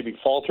 3 guy maybe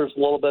falters a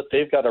little bit,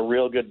 they've got a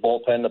real good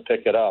bullpen to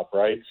pick it up,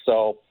 right?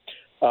 So,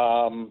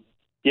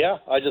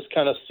 I just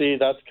kind of see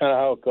that's kind of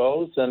how it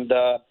goes. And,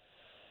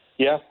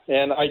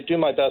 and I do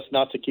my best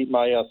not to keep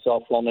my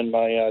cell phone in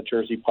my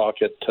jersey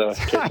pocket.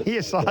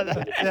 You saw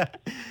that. Yeah.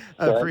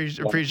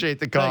 Appreciate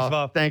the call. Thanks,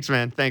 Bob. Thanks,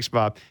 man. Thanks,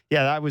 Bob.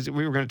 Yeah, we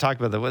were going to talk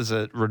about that. Was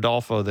it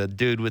Rodolfo, the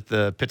dude with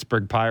the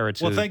Pittsburgh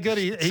Pirates? Well, thank God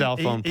he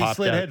popped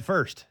slid out. head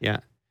first.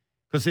 Yeah.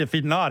 Because if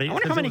he'd not, I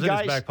wonder how many in his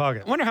guys. back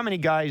pocket. I wonder how many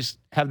guys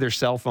have their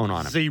cell phone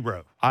on them.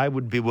 0. I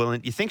would be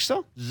willing. You think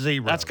so?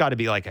 0. That's got to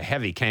be like a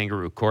heavy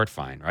kangaroo court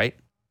fine, right?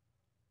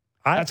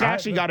 That's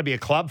actually got to be a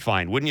club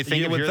fine, wouldn't you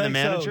think? If you're the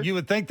manager, so. You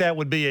would think that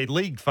would be a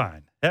league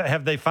fine.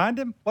 Have they fined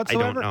him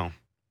whatsoever? I don't know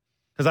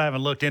because I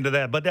haven't looked into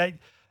that. But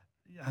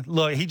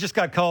look, he just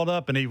got called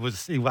up, and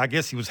I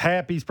guess he was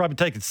happy. He's probably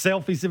taking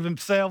selfies of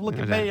himself. Look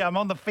at me, I'm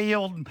on the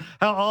field, and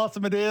how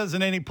awesome it is.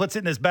 And then he puts it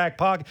in his back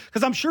pocket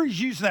because I'm sure he's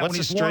using that when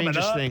he's warming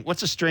up.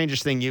 What's the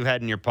strangest thing you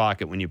had in your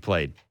pocket when you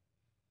played?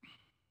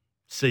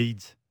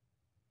 Seeds.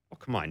 Oh,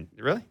 come on,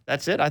 really?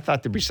 That's it? I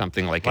thought there'd be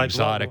something like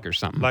exotic or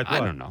something. Like I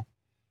don't know.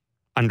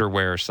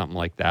 Underwear or something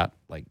like that,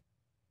 like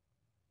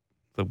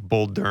the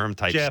Bull Durham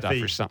type stuff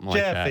or something like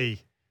that.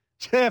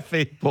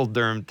 Jeffy. Bull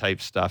Durham type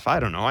stuff.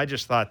 I don't know. I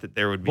just thought that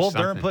there would be Bull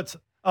something. Durham puts.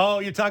 Oh,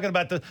 you're talking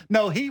about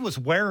no, he was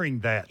wearing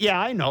that. Yeah,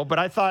 I know, but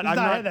I thought He's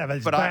not in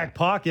his back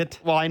pocket.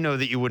 Well, I know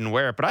that you wouldn't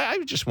wear it, but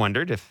I just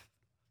wondered if.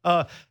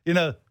 Maybe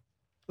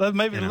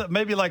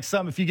like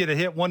something. If you get a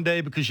hit one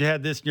day because you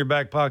had this in your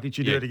back pocket,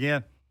 you do it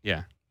again.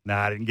 Yeah. Nah,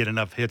 I didn't get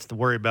enough hits to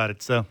worry about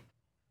it. So.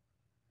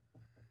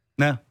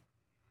 No.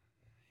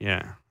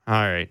 Yeah. All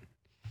right.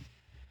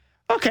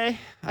 Okay.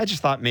 I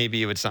just thought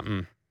maybe it was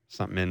something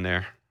in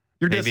there.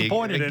 You're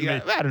disappointed in me.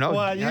 I don't know.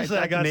 Well, usually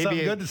I got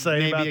something good to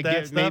say about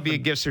that stuff. Maybe a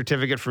gift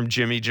certificate from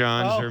Jimmy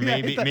John's, or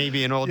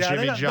maybe an old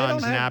Jimmy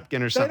John's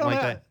napkin or something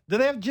like that. Do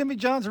they have Jimmy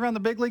John's around the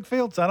big league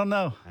fields? I don't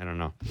know.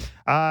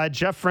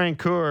 Jeff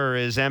Francoeur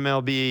is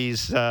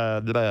MLB's.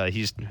 Let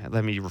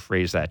me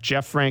rephrase that.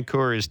 Jeff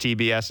Francoeur is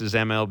TBS's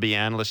MLB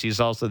analyst. He's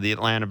also the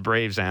Atlanta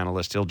Braves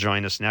analyst. He'll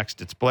join us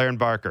next. It's Blair and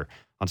Barker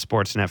on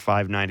Sportsnet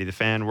 590 The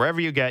Fan, wherever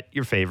you get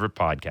your favorite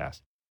podcast.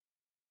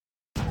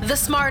 The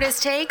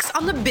smartest takes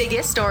on the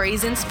biggest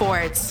stories in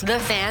sports. The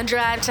Fan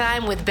Drive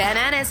Time with Ben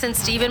Ennis and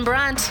Stephen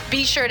Brunt.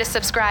 Be sure to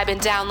subscribe and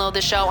download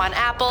the show on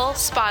Apple,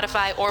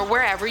 Spotify, or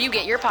wherever you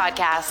get your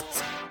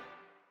podcasts.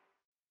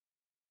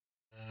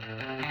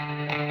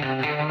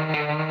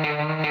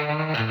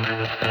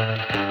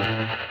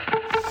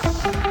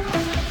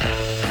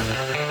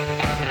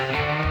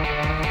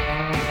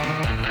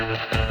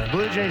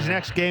 Blue Jays'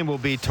 next game will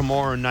be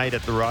tomorrow night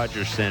at the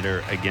Rogers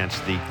Center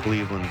against the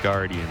Cleveland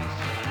Guardians.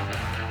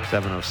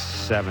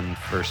 7:07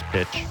 first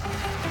pitch.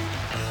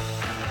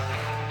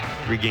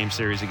 3-game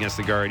series against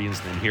the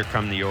Guardians. Then here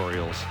come the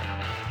Orioles.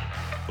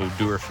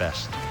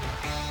 Odurfest.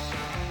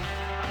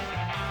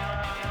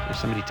 Is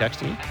somebody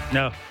texting you?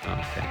 No. Oh,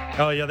 okay.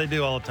 Oh, yeah, they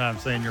do all the time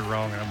saying you're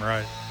wrong and I'm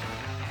right.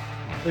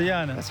 But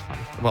yeah, I know. That's fine.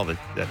 Well,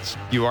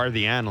 you are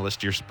the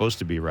analyst. You're supposed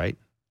to be right.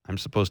 I'm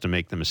supposed to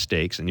make the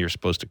mistakes, and you're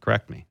supposed to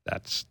correct me.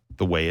 That's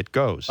the way it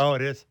goes. Oh,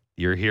 it is?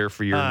 You're here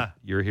for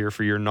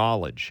your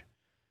knowledge.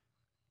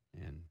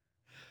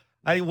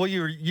 And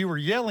you were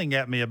yelling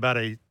at me about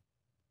a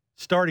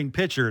starting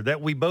pitcher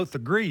that we both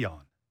agree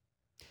on.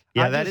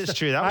 Yeah, that is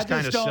true. That was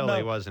kind of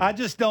silly, wasn't it? I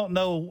just don't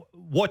know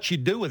what you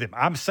do with him.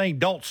 I'm saying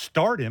don't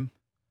start him,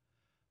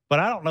 but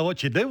I don't know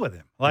what you do with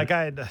him. Like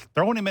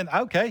throw him in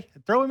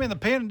the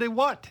pen and do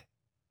what?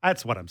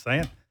 That's what I'm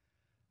saying.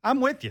 I'm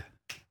with you.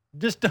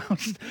 Just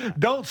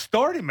don't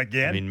start him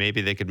again. I mean,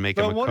 maybe they could make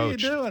him a what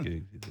coach. Are you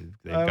doing?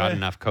 They've got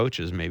enough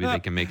coaches. Maybe they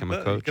can make him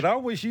a coach. Could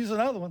always use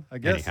another one, I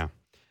guess.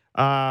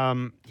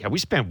 Anyhow, we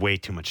spent way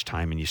too much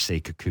time in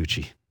Yusei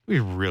Kikuchi. We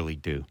really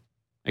do.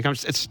 Like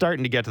it's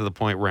starting to get to the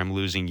point where I'm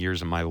losing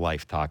years of my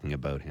life talking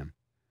about him.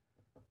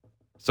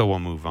 So we'll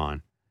move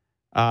on.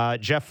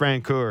 Jeff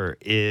Francoeur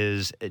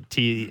is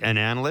an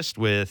analyst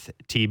with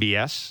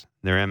TBS,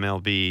 their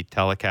MLB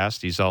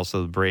telecast. He's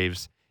also the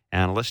Braves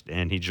analyst,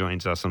 and he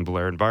joins us on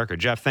Blair and Barker.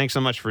 Jeff, thanks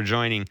so much for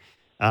joining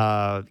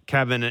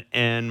Kevin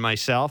and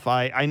myself.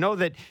 I know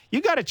that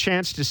you got a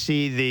chance to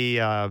see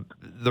the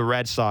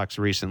Red Sox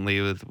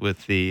recently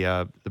with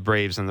the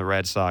Braves and the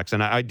Red Sox,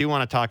 and I do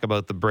want to talk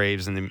about the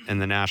Braves and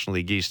the National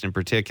League East in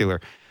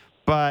particular.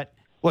 But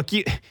look,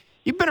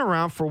 you've been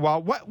around for a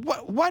while.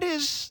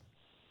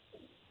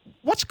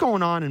 What's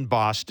going on in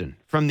Boston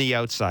from the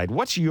outside?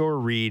 What's your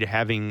read,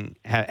 having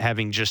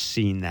just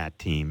seen that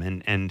team,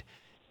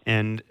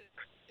 and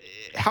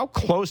how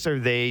close are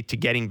they to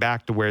getting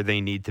back to where they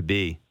need to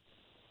be?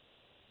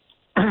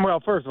 Well,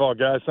 first of all,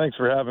 guys, thanks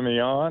for having me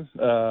on.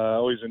 I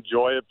always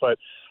enjoy it. But,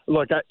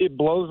 look, it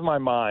blows my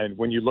mind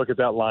when you look at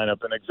that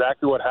lineup and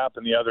exactly what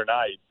happened the other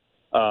night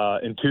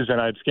in Tuesday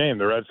night's game.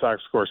 The Red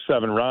Sox scored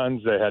 7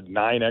 runs. They had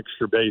 9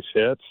 extra base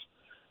hits,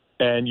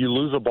 and you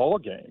lose a ball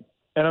game.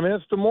 And, I mean,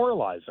 it's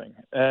demoralizing.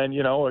 And,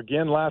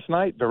 again, last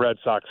night, the Red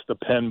Sox, the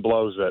pen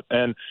blows it.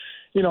 And,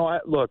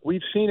 look,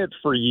 we've seen it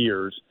for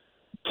years.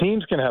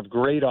 Teams can have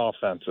great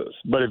offenses,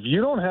 but if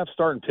you don't have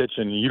starting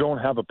pitching and you don't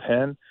have a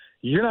pen,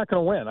 you're not going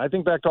to win. I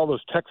think back to all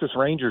those Texas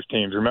Rangers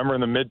teams, remember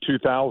in the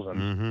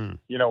mid-2000s,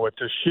 with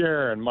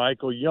Teixeira and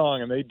Michael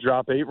Young, and they'd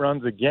drop 8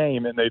 runs a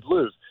game and they'd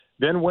lose.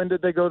 Then when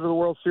did they go to the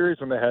World Series?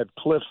 When they had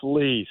Cliff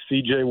Lee,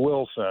 C.J.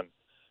 Wilson,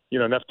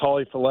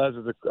 Neftali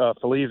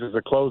Feliz as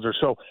a closer.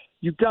 So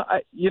you got,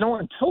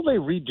 until they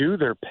redo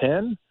their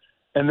pen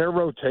and their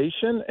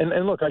rotation,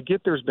 and look, I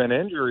get there's been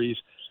injuries.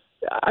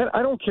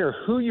 I don't care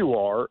who you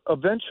are.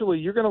 Eventually,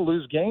 you're going to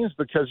lose games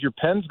because your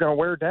pen's going to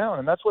wear down,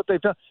 and that's what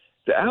they've done.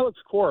 Alex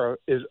Cora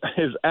is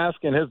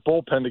asking his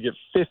bullpen to get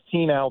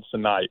 15 outs a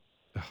night.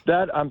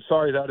 I'm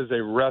sorry, that is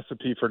a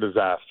recipe for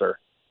disaster.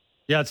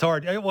 Yeah, it's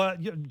hard. Well,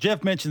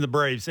 Jeff mentioned the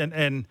Braves,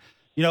 and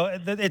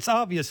it's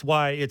obvious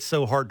why it's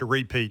so hard to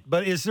repeat.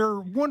 But is there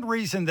one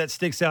reason that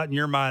sticks out in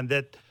your mind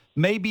that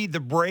maybe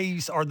the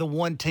Braves are the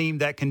one team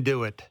that can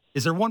do it?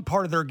 Is there one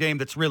part of their game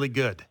that's really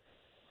good?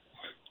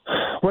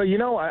 Well,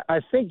 I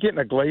think getting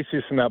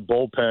Iglesias in that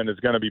bullpen is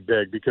going to be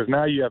big because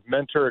now you have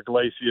Mentor,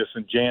 Iglesias,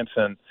 and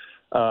Jansen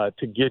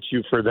to get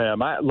you for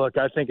them. I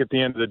think at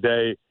the end of the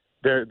day,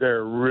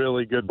 they're a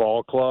really good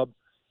ball club.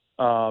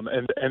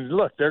 And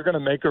look, they're going to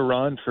make a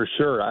run for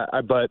sure.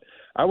 But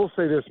I will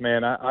say this,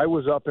 man. I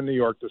was up in New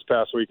York this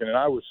past weekend, and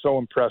I was so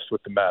impressed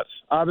with the Mets.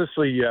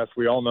 Obviously, yes,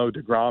 we all know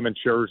DeGrom and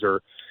Scherzer.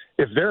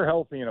 If they're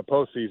healthy in a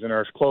postseason,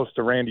 are as close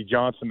to Randy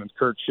Johnson and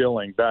Curt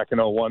Schilling back in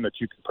 2001 that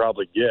you could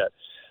probably get.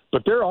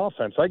 But their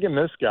offense, I give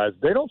them this, guys,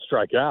 they don't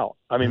strike out.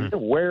 I mean, they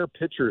wear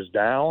pitchers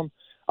down.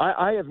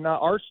 I have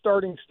not – our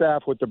starting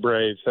staff with the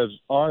Braves has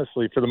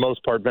honestly, for the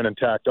most part, been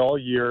intact all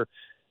year.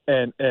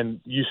 And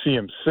you see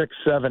them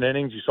 6-7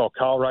 innings. You saw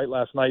Kyle Wright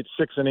last night,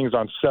 6 innings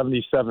on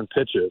 77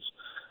 pitches.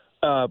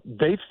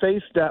 They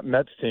faced that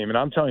Mets team, and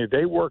I'm telling you,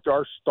 they worked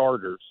our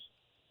starters,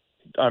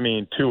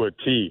 to a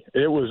T.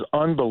 It was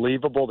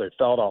unbelievable. They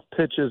fouled off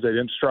pitches. They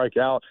didn't strike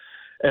out.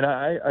 And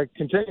I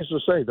continue to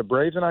say the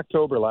Braves in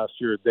October last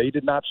year, they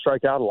did not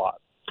strike out a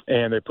lot,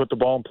 and they put the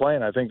ball in play,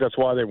 and I think that's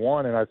why they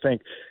won. And I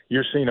think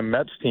you're seeing a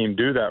Mets team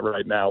do that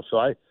right now.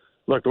 So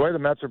look, the way the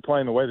Mets are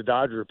playing, the way the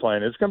Dodgers are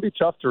playing, it's going to be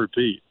tough to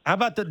repeat. How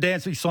about the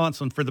Dansby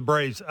Swanson for the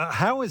Braves?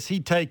 How has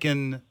he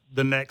taken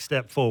the next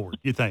step forward,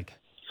 you think?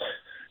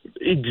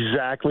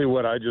 Exactly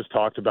what I just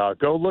talked about.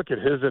 Go look at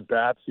his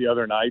at-bats the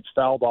other night,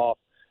 fouled off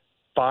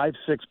 5-6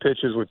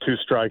 pitches with 2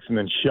 strikes and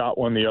then shot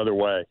one the other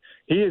way.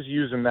 He is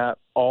using that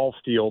all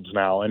fields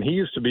now, and he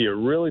used to be a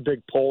really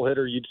big pull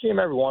hitter. You'd see him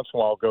every once in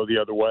a while go the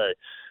other way.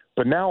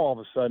 But now all of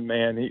a sudden,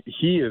 man,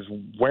 he is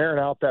wearing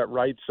out that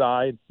right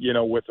side,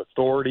 with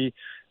authority,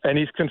 and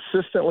he's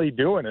consistently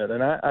doing it.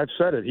 And I've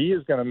said it,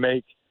 he's going to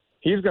make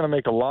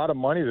a lot of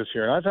money this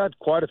year. And I've had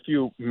quite a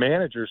few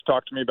managers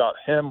talk to me about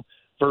him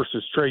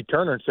versus Trey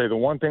Turner and say the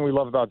one thing we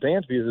love about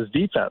Dansby is his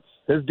defense.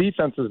 His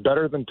defense is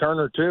better than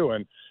Turner too,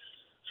 and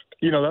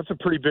that's a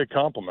pretty big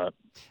compliment.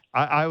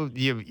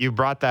 You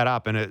brought that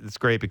up, and it's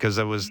great because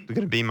that was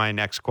going to be my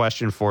next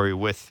question for you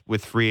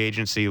with free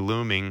agency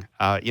looming.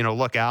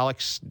 Look,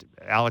 Alex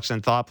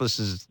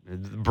Anthopoulos,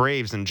 the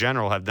Braves in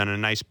general have done a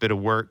nice bit of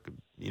work,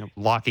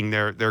 locking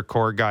their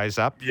core guys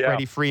up. Yeah.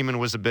 Freddie Freeman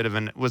was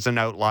an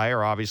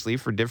outlier, obviously,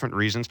 for different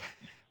reasons.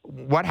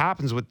 What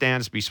happens with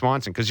Dansby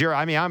Swanson? Because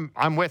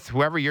I'm with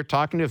whoever you're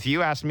talking to. If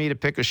you asked me to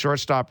pick a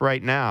shortstop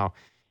right now,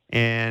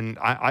 and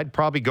I'd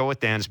probably go with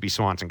Dansby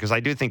Swanson because I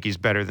do think he's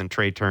better than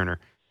Trey Turner.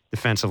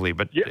 defensively.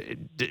 But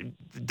do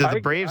the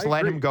Braves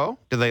let him go?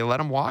 Do they let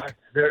him walk?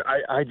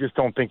 I just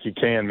don't think you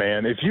can,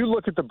 man. If you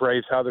look at the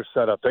Braves, how they're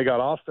set up, they got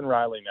Austin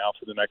Riley now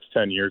for the next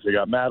 10 years. They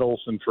got Matt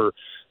Olson for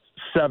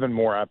 7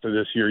 more after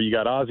this year. You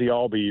got Ozzie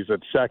Albies at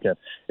second.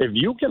 If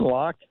you can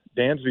lock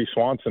Dansby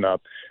Swanson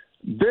up,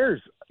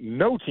 there's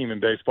no team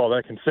in baseball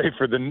that can say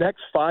for the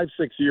next 5-6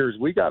 years,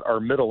 we got our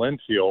middle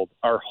infield,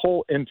 our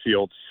whole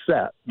infield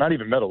set. Not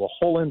even middle, the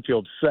whole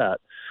infield set.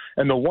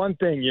 And the one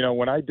thing,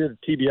 when I did a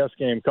TBS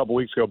game a couple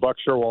weeks ago, Buck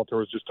Sherwalter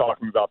was just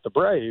talking about the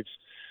Braves.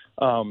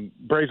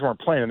 Braves weren't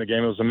playing in the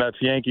game. It was the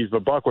Mets-Yankees.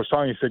 But Buck was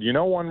talking, he said,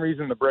 one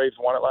reason the Braves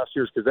won it last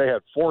year is because they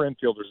had 4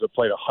 infielders that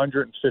played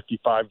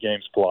 155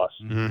 games plus.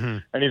 Mm-hmm.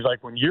 And he's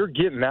like, when you're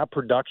getting that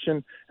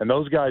production and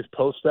those guys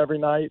post every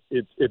night,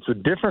 it's a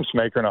difference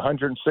maker in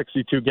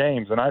 162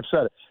 games. And I've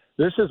said it.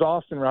 This is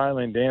Austin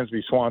Riley and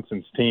Dansby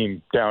Swanson's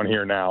team down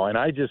here now. And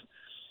I just,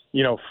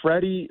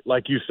 Freddie,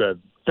 like you said,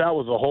 that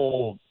was a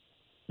whole –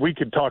 we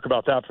could talk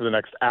about that for the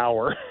next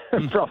hour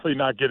and probably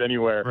not get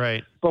anywhere.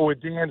 Right. But with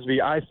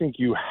Dansby, I think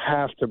you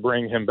have to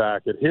bring him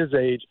back at his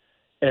age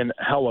and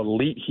how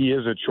elite he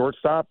is at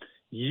shortstop.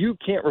 You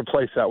can't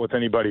replace that with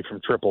anybody from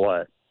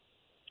AAA.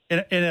 In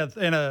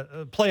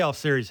a playoff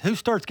series, who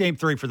starts Game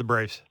 3 for the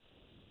Braves?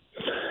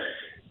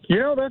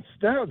 That's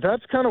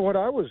kind of what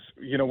I was.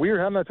 We were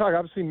having that talk.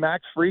 Obviously,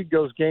 Max Fried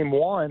goes Game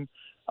 1.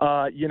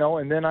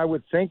 And then I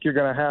would think you're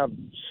going to have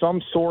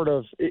some sort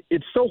of.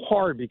 It's so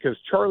hard because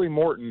Charlie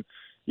Morton.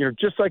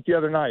 Just like the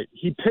other night,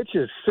 he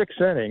pitches 6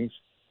 innings,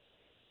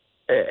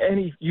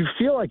 and you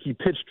feel like he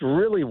pitched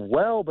really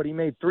well, but he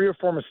made 3 or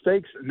 4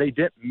 mistakes, and they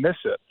didn't miss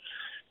it.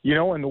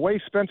 And the way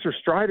Spencer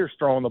Strider's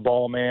throwing the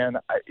ball, man,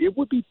 it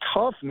would be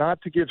tough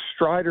not to give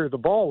Strider the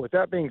ball. With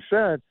that being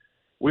said,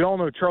 we all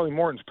know Charlie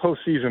Morton's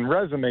postseason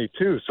resume,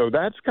 too, so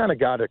that's kind of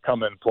got to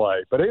come in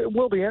play. But it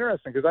will be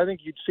interesting because I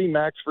think you'd see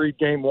Max Fried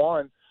Game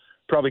 1,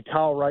 probably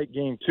Kyle Wright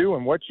Game 2,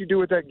 and what you do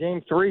with that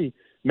Game 3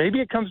 –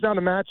 maybe it comes down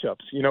to matchups.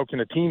 Can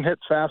a team hit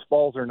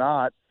fastballs or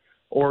not,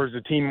 or is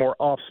the team more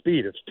off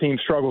speed? If the team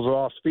struggles with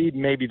off speed,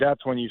 maybe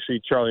that's when you see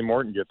Charlie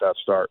Morton get that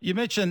start. You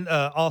mentioned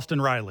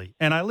Austin Riley,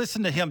 and I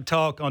listened to him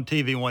talk on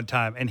TV one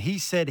time, and he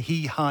said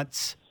he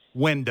hunts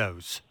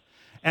windows.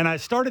 And I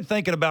started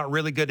thinking about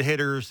really good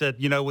hitters that,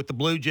 with the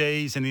Blue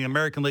Jays and the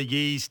American League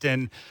East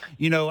and,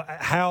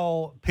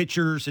 how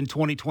pitchers in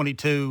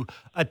 2022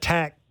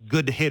 attack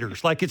good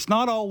hitters. Like, it's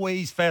not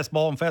always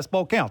fastball and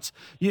fastball counts.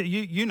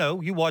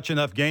 You watch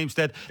enough games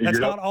that's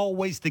not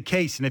always the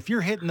case. And if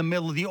you're hitting the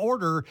middle of the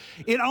order,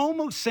 it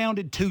almost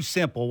sounded too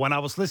simple when I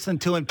was listening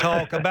to him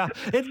talk about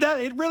it.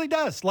 It really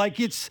does. Like,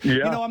 it's,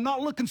 I'm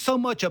not looking so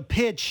much a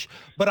pitch,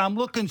 but I'm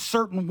looking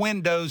certain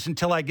windows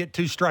until I get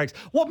 2 strikes.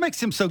 What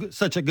makes him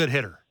such a good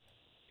hitter?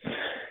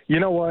 You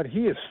know what?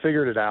 He has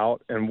figured it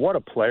out, and what a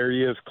player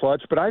he is,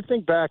 clutch. But I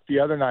think back the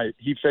other night,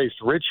 he faced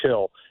Rich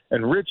Hill,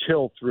 and Rich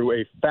Hill threw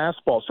a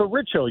fastball. So,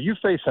 Rich Hill, you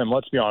face him,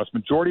 let's be honest,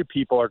 majority of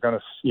people are going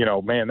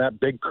to, that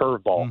big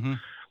curveball. Mm-hmm.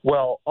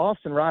 Well,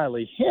 Austin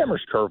Riley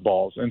hammers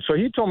curveballs. And so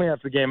he told me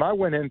after the game, I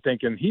went in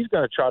thinking he's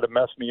going to try to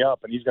mess me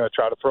up, and he's going to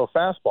try to throw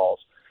fastballs.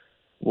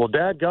 Well,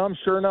 dadgum,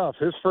 sure enough,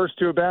 his first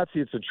 2 at-bats, he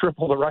hits a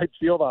triple to right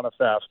field on a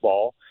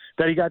fastball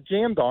that he got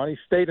jammed on. He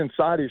stayed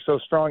inside. He's so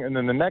strong. And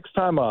then the next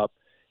time up,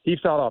 he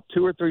fouled off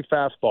 2 or 3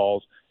 fastballs,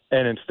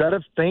 and instead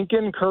of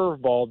thinking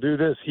curveball, do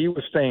this, he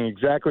was saying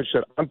exactly what he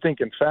said. I'm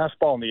thinking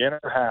fastball in the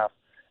inner half,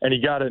 and he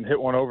got it and hit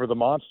one over the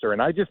monster.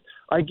 And I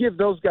give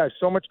those guys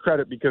so much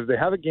credit because they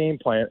have a game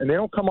plan, and they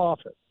don't come off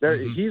it.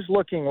 Mm-hmm. He's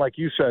looking, like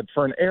you said,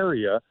 for an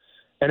area,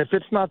 and if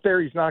it's not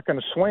there, he's not going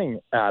to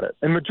swing at it.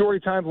 And majority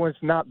of times when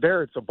it's not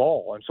there, it's a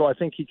ball. And so I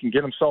think he can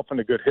get himself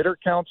into good hitter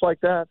counts like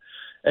that.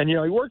 And, he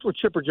worked with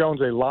Chipper Jones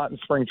a lot in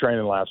spring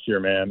training last year,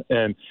 man.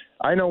 And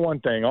I know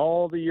one thing.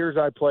 All the years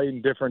I played in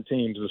different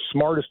teams, the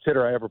smartest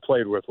hitter I ever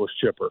played with was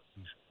Chipper.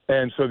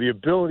 And so the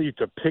ability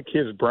to pick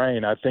his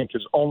brain, I think,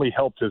 has only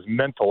helped his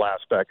mental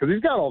aspect because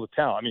he's got all the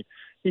talent. I mean,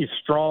 he's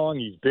strong,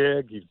 he's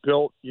big, he's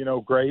built,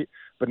 great.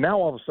 But now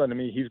all of a sudden, to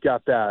me, he's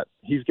got that,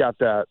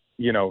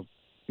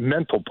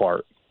 mental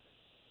part.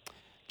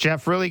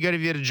 Jeff, really good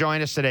of you to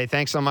join us today.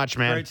 Thanks so much,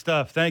 man. Great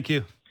stuff. Thank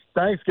you.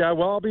 Thanks, guy.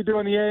 Well, I'll be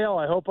doing the AL.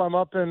 I hope I'm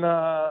up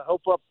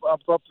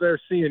up there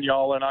seeing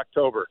y'all in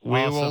October. We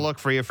will look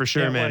for you for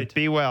sure, man.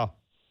 Be well.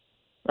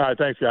 All right,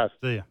 thanks, guys.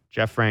 See ya.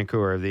 Jeff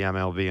Francoeur of the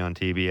MLB on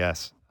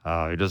TBS.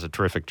 He does a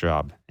terrific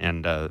job,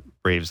 and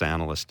Braves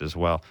analyst as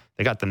well.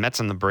 They got the Mets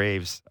and the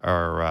Braves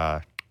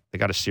they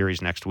got a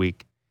series next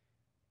week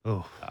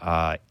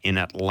in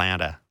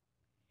Atlanta.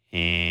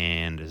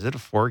 And is it a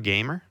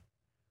 4-gamer?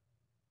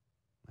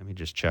 Let me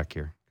just check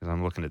here because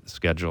I'm looking at the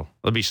schedule.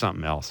 It'll be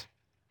something else.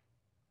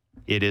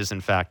 It is, in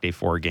fact, a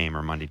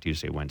 4-gamer Monday,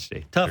 Tuesday,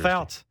 Wednesday. Tough Thursday.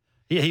 Outs.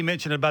 He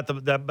mentioned about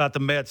the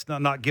Mets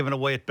not giving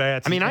away at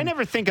bats. I mean, I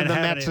never think of the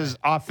Mets as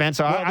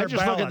offensive. Well, I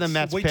just look at the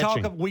Mets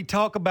pitching. We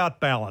talk about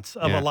balance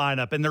of a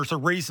lineup, and there's a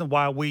reason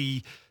why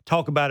we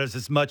talk about it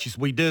as much as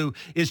we do,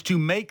 is to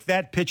make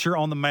that pitcher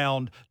on the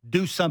mound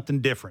do something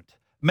different.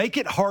 Make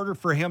it harder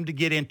for him to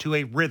get into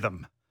a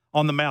rhythm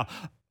on the mound.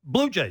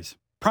 Blue Jays,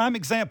 prime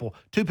example,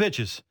 2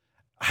 pitches.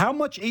 how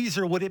much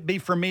easier would it be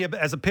for me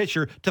as a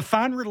pitcher to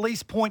find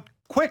release point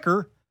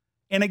quicker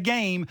in a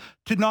game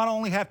to not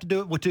only have to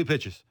do it with 2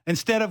 pitches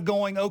instead of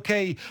going,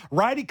 okay,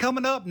 righty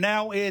coming up,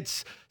 now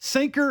it's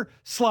sinker,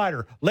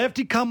 slider.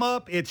 Lefty come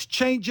up, it's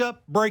changeup,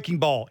 breaking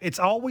ball. It's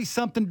always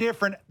something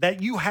different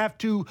that you have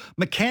to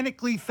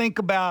mechanically think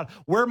about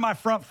where my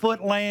front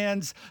foot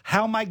lands,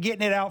 how am I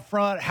getting it out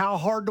front, how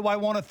hard do I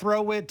want to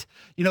throw it?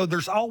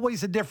 There's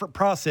always a different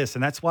process,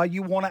 and that's why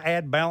you want to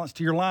add balance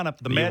to your lineup.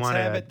 The Mets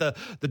have it,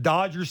 the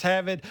Dodgers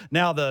have it,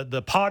 now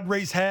the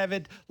Padres have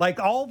it. Like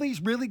all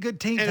these really good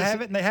teams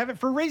have it, and they have it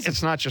for a reason.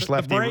 It's not just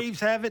lefty. The Braves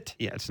have it.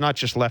 Yeah, it's not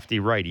just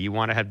lefty-righty. You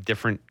want to have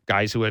different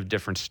guys who have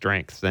different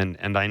strengths.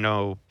 And I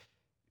know,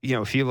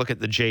 if you look at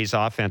the Jays'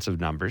 offensive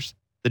numbers,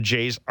 the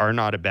Jays are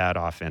not a bad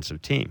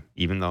offensive team,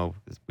 even though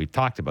we've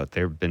talked about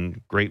there have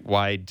been great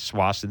wide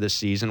swaths of this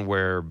season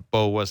where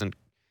Bo wasn't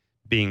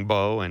being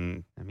Bo,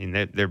 and I mean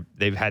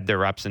they've had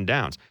their ups and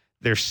downs.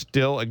 They're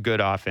still a good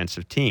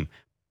offensive team,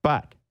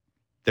 but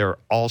they're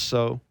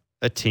also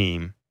a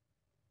team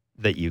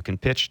that you can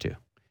pitch to.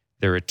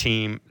 They're a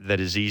team that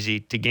is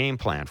easy to game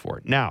plan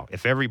for. Now,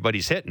 if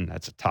everybody's hitting,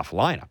 that's a tough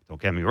lineup. Don't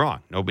get me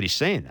wrong. Nobody's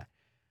saying that.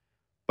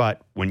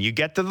 But when you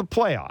get to the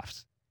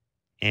playoffs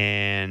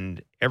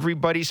and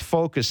everybody's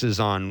focus is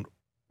on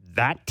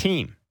that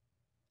team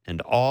and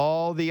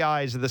all the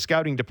eyes of the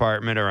scouting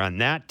department are on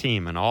that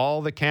team and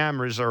all the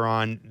cameras are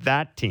on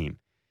that team,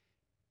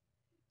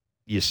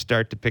 you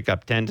start to pick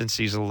up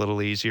tendencies a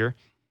little easier.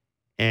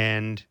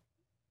 And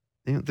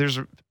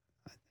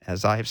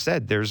as I have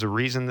said, there's a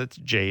reason that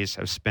the Jays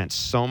have spent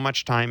so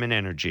much time and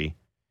energy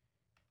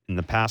in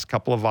the past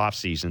couple of off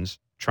seasons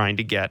trying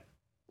to get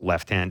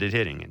left-handed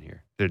hitting in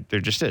here.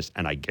 There just is.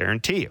 And I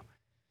guarantee you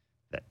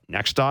that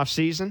next off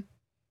season,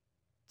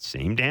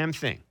 same damn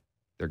thing.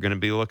 They're going to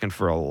be looking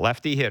for a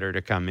lefty hitter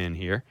to come in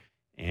here.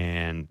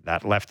 And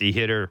that lefty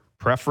hitter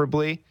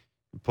preferably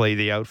play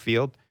the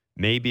outfield,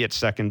 maybe at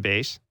second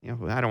base.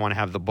 I don't want to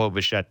have the Bo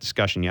Bichette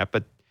discussion yet,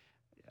 but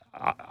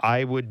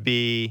I would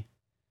be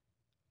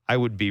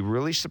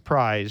really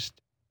surprised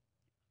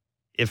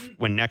if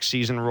when next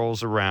season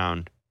rolls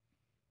around,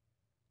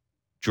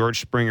 George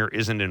Springer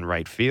isn't in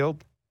right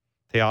field,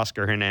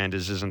 Teoscar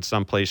Hernandez isn't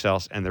someplace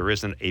else, and there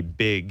isn't a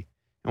big,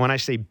 and when I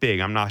say big,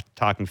 I'm not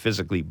talking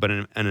physically, but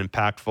an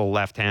impactful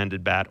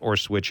left-handed bat or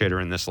switch hitter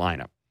in this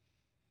lineup.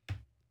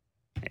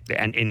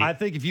 And I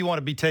think if you want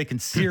to be taken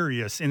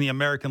serious in the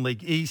American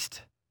League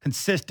East,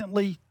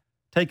 consistently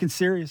taken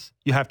serious,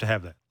 you have to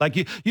have that. Like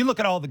you look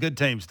at all the good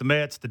teams, the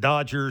Mets, the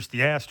Dodgers, the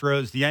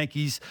Astros, the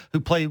Yankees,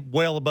 who play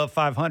well above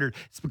 500.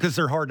 It's because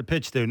they're hard to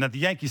pitch to. Now, the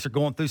Yankees are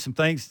going through some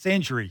things. It's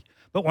injury.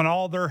 But when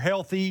all they're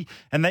healthy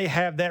and they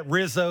have that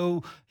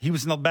Rizzo, he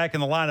was back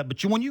in the lineup.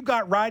 But when you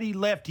got righty,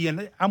 lefty,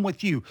 and I'm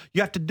with you, you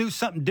have to do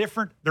something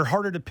different. They're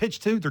harder to pitch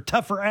to. They're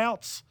tougher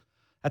outs.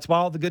 That's why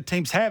all the good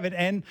teams have it.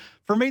 And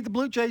for me, the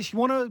Blue Jays, you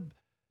want to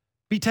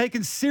be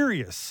taken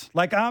serious.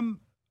 Like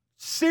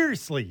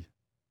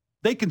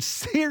they can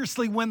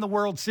seriously win the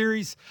World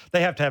Series.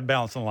 They have to have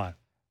balance in line.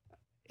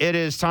 It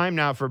is time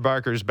now for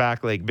Barker's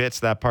Back Leg Bits,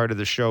 that part of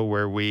the show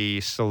where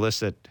we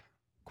solicit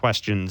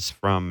questions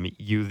from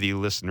you, the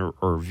listener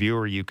or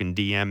viewer. You can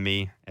DM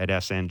me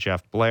at SN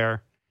Jeff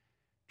Blair.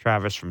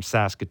 Travis from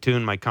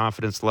Saskatoon, my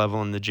confidence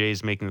level in the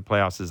Jays making the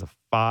playoffs is a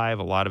 5.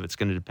 A lot of it's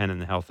going to depend on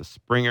the health of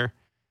Springer.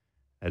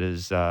 That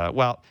is, a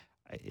lot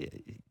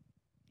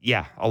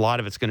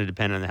of it's going to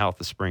depend on the health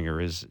of Springer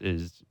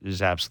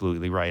is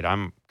absolutely right.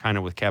 I'm kind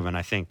of with Kevin.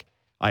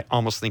 I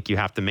almost think you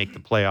have to make the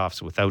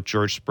playoffs without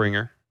George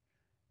Springer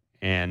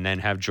and then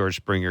have George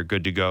Springer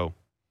good to go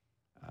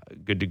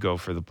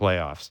for the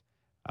playoffs.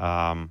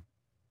 I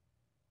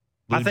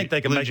think they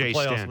can make the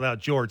playoffs without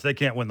George. They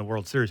can't win the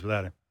World Series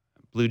without him.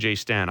 Blue Jay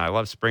Stan. I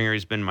love Springer.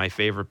 He's been my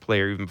favorite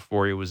player even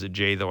before he was a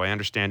Jay, though I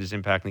understand his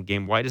impact in the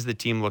game. Why does the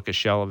team look a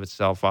shell of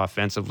itself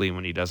offensively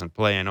when he doesn't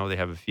play? I know they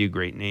have a few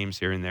great names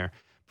here and there,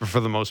 but for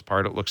the most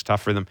part, it looks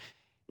tough for them.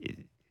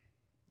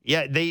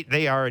 Yeah,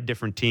 they are a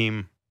different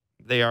team.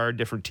 They are a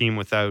different team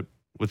without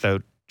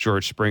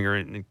George Springer.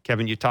 And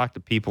Kevin, you talk to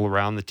people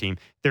around the team.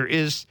 There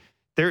is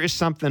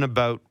something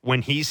about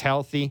when he's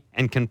healthy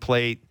and can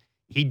play.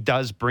 He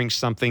does bring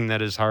something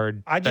that is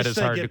hard. I just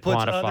think it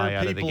puts other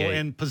out of the people gate.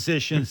 in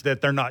positions that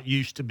they're not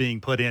used to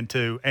being put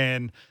into,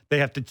 and they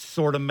have to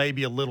sort of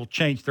maybe a little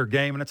change their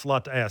game. And it's a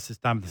lot to ask this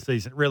time of the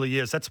season. It really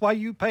is. That's why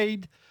you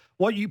paid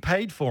what you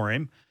paid for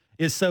him,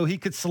 is so he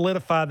could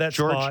solidify that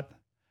spot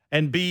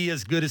and be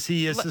as good as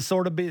he is to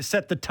sort of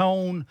set the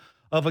tone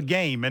of a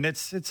game. And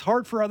it's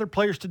hard for other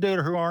players to do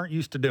it who aren't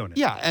used to doing it.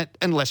 Yeah,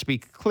 and let's be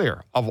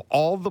clear. Of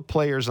all the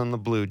players on the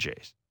Blue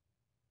Jays,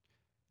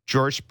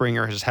 George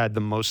Springer has had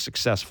the most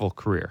successful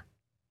career.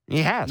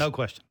 He has. No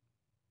question.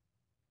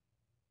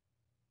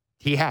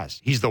 He has.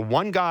 He's the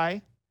one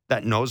guy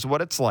that knows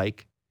what it's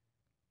like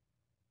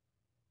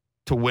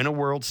to win a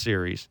World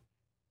Series,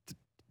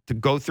 to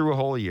go through a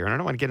whole year. And I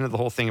don't want to get into the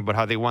whole thing about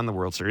how they won the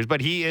World Series,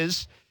 but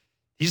he's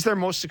their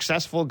most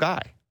successful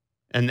guy.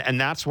 And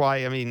that's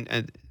why, I mean,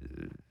 the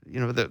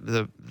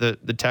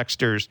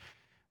texters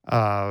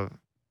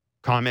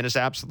comment is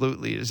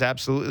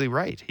absolutely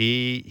right.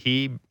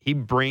 He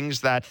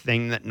brings that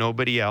thing that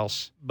nobody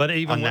else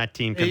on that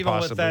team can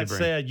possibly with that bring.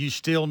 Said, you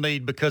still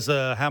need, because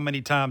of how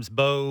many times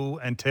Bo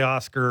and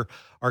Teoscar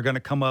are going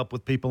to come up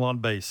with people on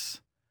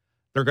base,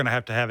 they're going to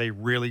have a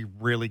really,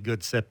 really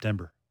good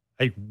September.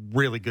 A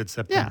really good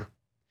September. Yeah.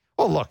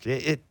 Well, look,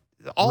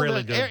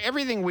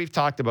 everything we've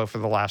talked about for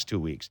the last 2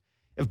 weeks.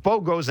 If Bo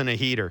goes in a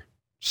heater,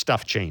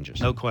 stuff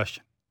changes. No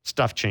question.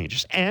 Stuff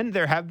changes. And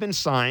there have been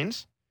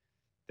signs.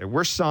 There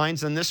were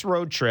signs in this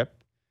road trip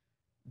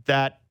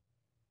that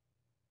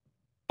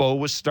Bo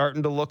was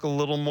starting to look a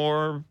little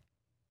more.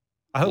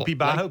 I hope he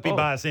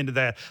buys into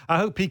that. I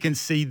hope he can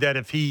see that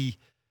if he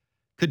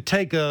could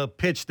take a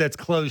pitch that's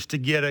close to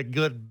get a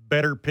good,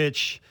 better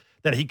pitch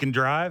that he can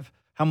drive,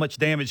 how much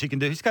damage he can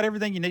do. He's got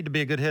everything you need to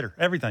be a good hitter.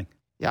 Everything.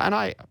 Yeah, and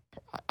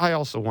I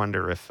also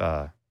wonder if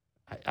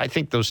I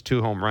think those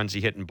 2 home runs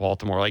he hit in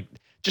Baltimore, like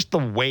just the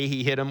way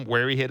he hit them,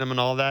 where he hit them, and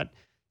all that.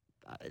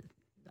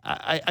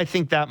 I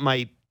think that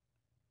might.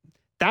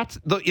 That's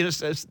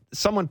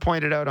someone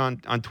pointed out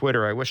on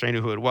Twitter. I wish I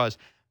knew who it was.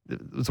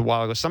 It was a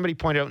while ago. Somebody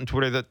pointed out on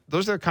Twitter that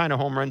those are the kind of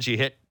home runs you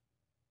hit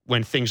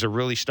when things are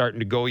really starting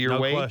to go your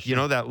way. Question. You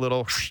know, that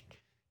little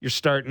you're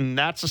starting.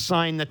 That's a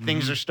sign that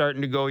things are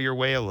starting to go your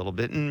way a little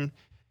bit, and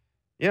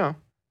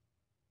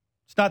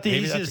it's not the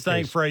easiest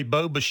thing for a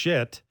Bo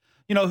Bichette,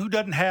 who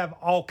doesn't have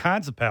all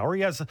kinds of power.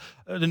 He has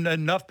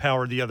enough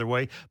power the other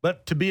way,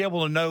 but to be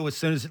able to know as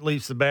soon as it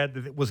leaves the bat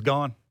that it was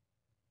gone,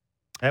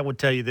 that would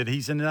tell you that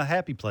he's in a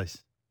happy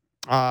place.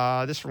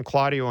 This from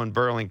Claudio in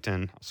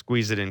Burlington. I'll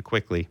squeeze it in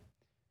quickly.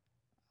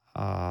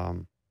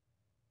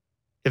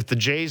 If the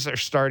Jays are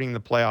starting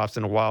the playoffs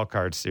in a wild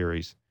card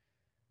series,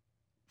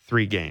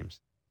 3 games,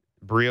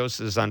 Berrios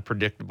is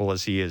unpredictable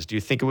as he is. Do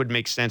you think it would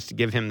make sense to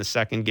give him the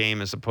second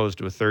game as opposed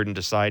to a third and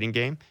deciding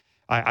game?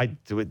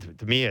 To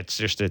me,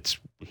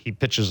 he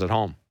pitches at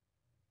home.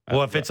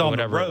 Well, if it's on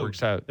the road,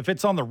 works out. If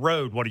it's on the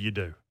road, what do you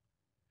do?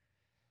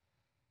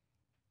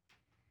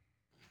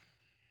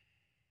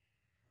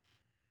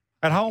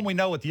 At home, we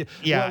know what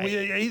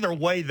either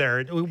way there,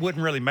 it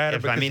wouldn't really matter.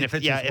 If they're on the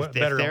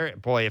road,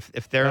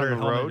 if they're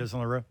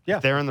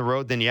on the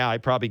road, then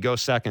I'd probably go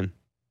second.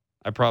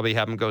 I'd probably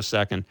have him go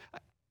second.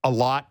 A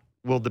lot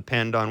will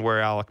depend on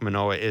where Alek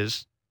Manoah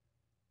is,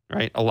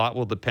 right? A lot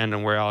will depend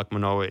on where Alek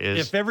Manoah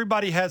is. If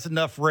everybody has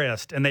enough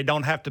rest and they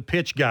don't have to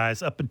pitch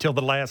guys up until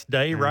the last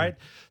day, right?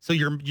 So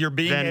you're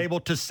being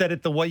able to set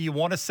it the way you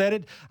want to set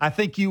it. I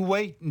think you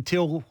wait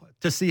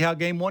to see how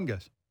game 1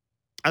 goes.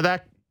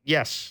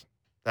 Yes.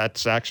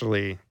 That's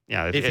actually,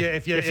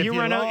 If you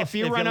run out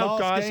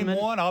Gausman, game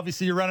 1,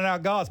 obviously you're running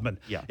out Gausman.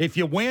 Yeah. If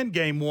you win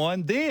game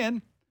 1,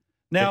 then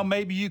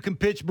maybe you can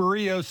pitch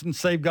Berrios and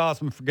save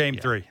Gausman for game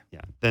 3. Yeah.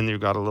 Then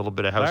you've got a little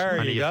bit of house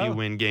money if you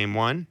win game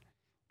 1,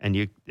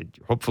 and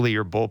hopefully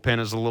your bullpen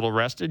is a little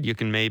rested. You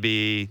can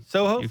maybe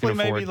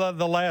maybe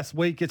the last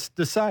week it's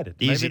decided.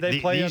 Maybe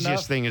they play enough. The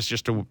easiest thing is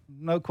just to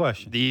no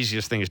question. The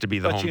easiest thing is to be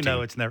the home team.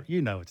 It's never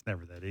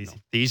that easy.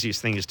 No, the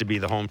easiest thing is to be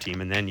the home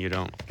team, and then you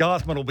don't.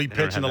 Gossman will be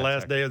pitching the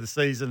last day of the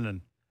season,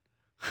 and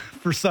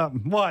for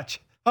something.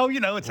 Watch.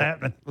 It's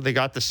happening. Well, they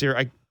got the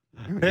series.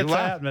 It's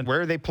happening. Where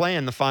are they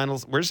playing the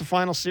finals? Where's the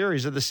final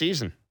series of the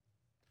season?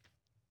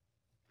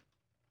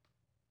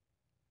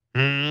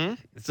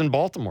 It's in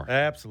Baltimore.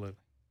 Absolutely.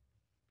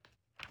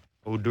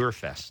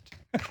 Odurfest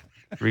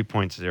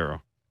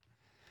 3.0.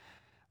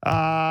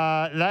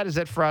 That is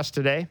it for us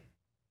today.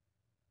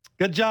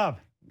 Good job.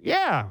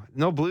 Yeah.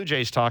 No Blue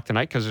Jays talk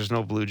tonight because there's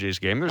no Blue Jays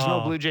game. There's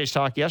no Blue Jays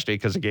talk yesterday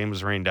because the game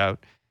was rained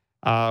out.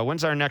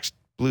 When's our next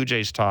Blue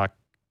Jays talk?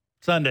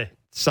 Sunday.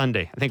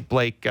 I think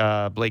Blake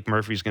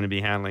Murphy's going to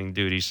be handling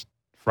duties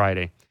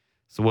Friday.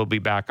 So we'll be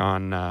back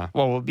on,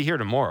 we'll be here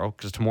tomorrow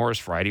because tomorrow's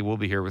Friday. We'll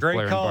be here with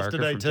Blair and Barker.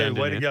 Great calls today,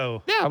 too. Way to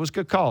go. Yeah, it was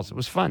good calls. It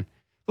was fun.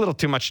 A little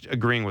too much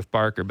agreeing with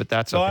Barker, but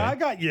that's okay. I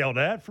got yelled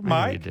at from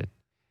Mike. You did.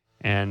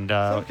 And it's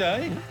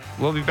okay.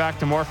 We'll be back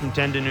tomorrow from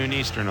 10 to noon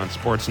Eastern on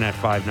Sportsnet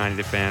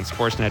 590 The Fan,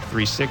 Sportsnet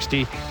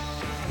 360,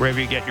 wherever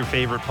you get your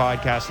favorite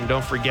podcast. And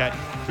don't forget,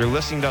 if you're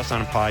listening to us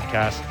on a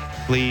podcast,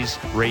 please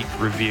rate,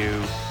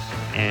 review,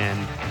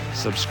 and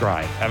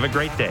subscribe. Have a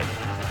great day.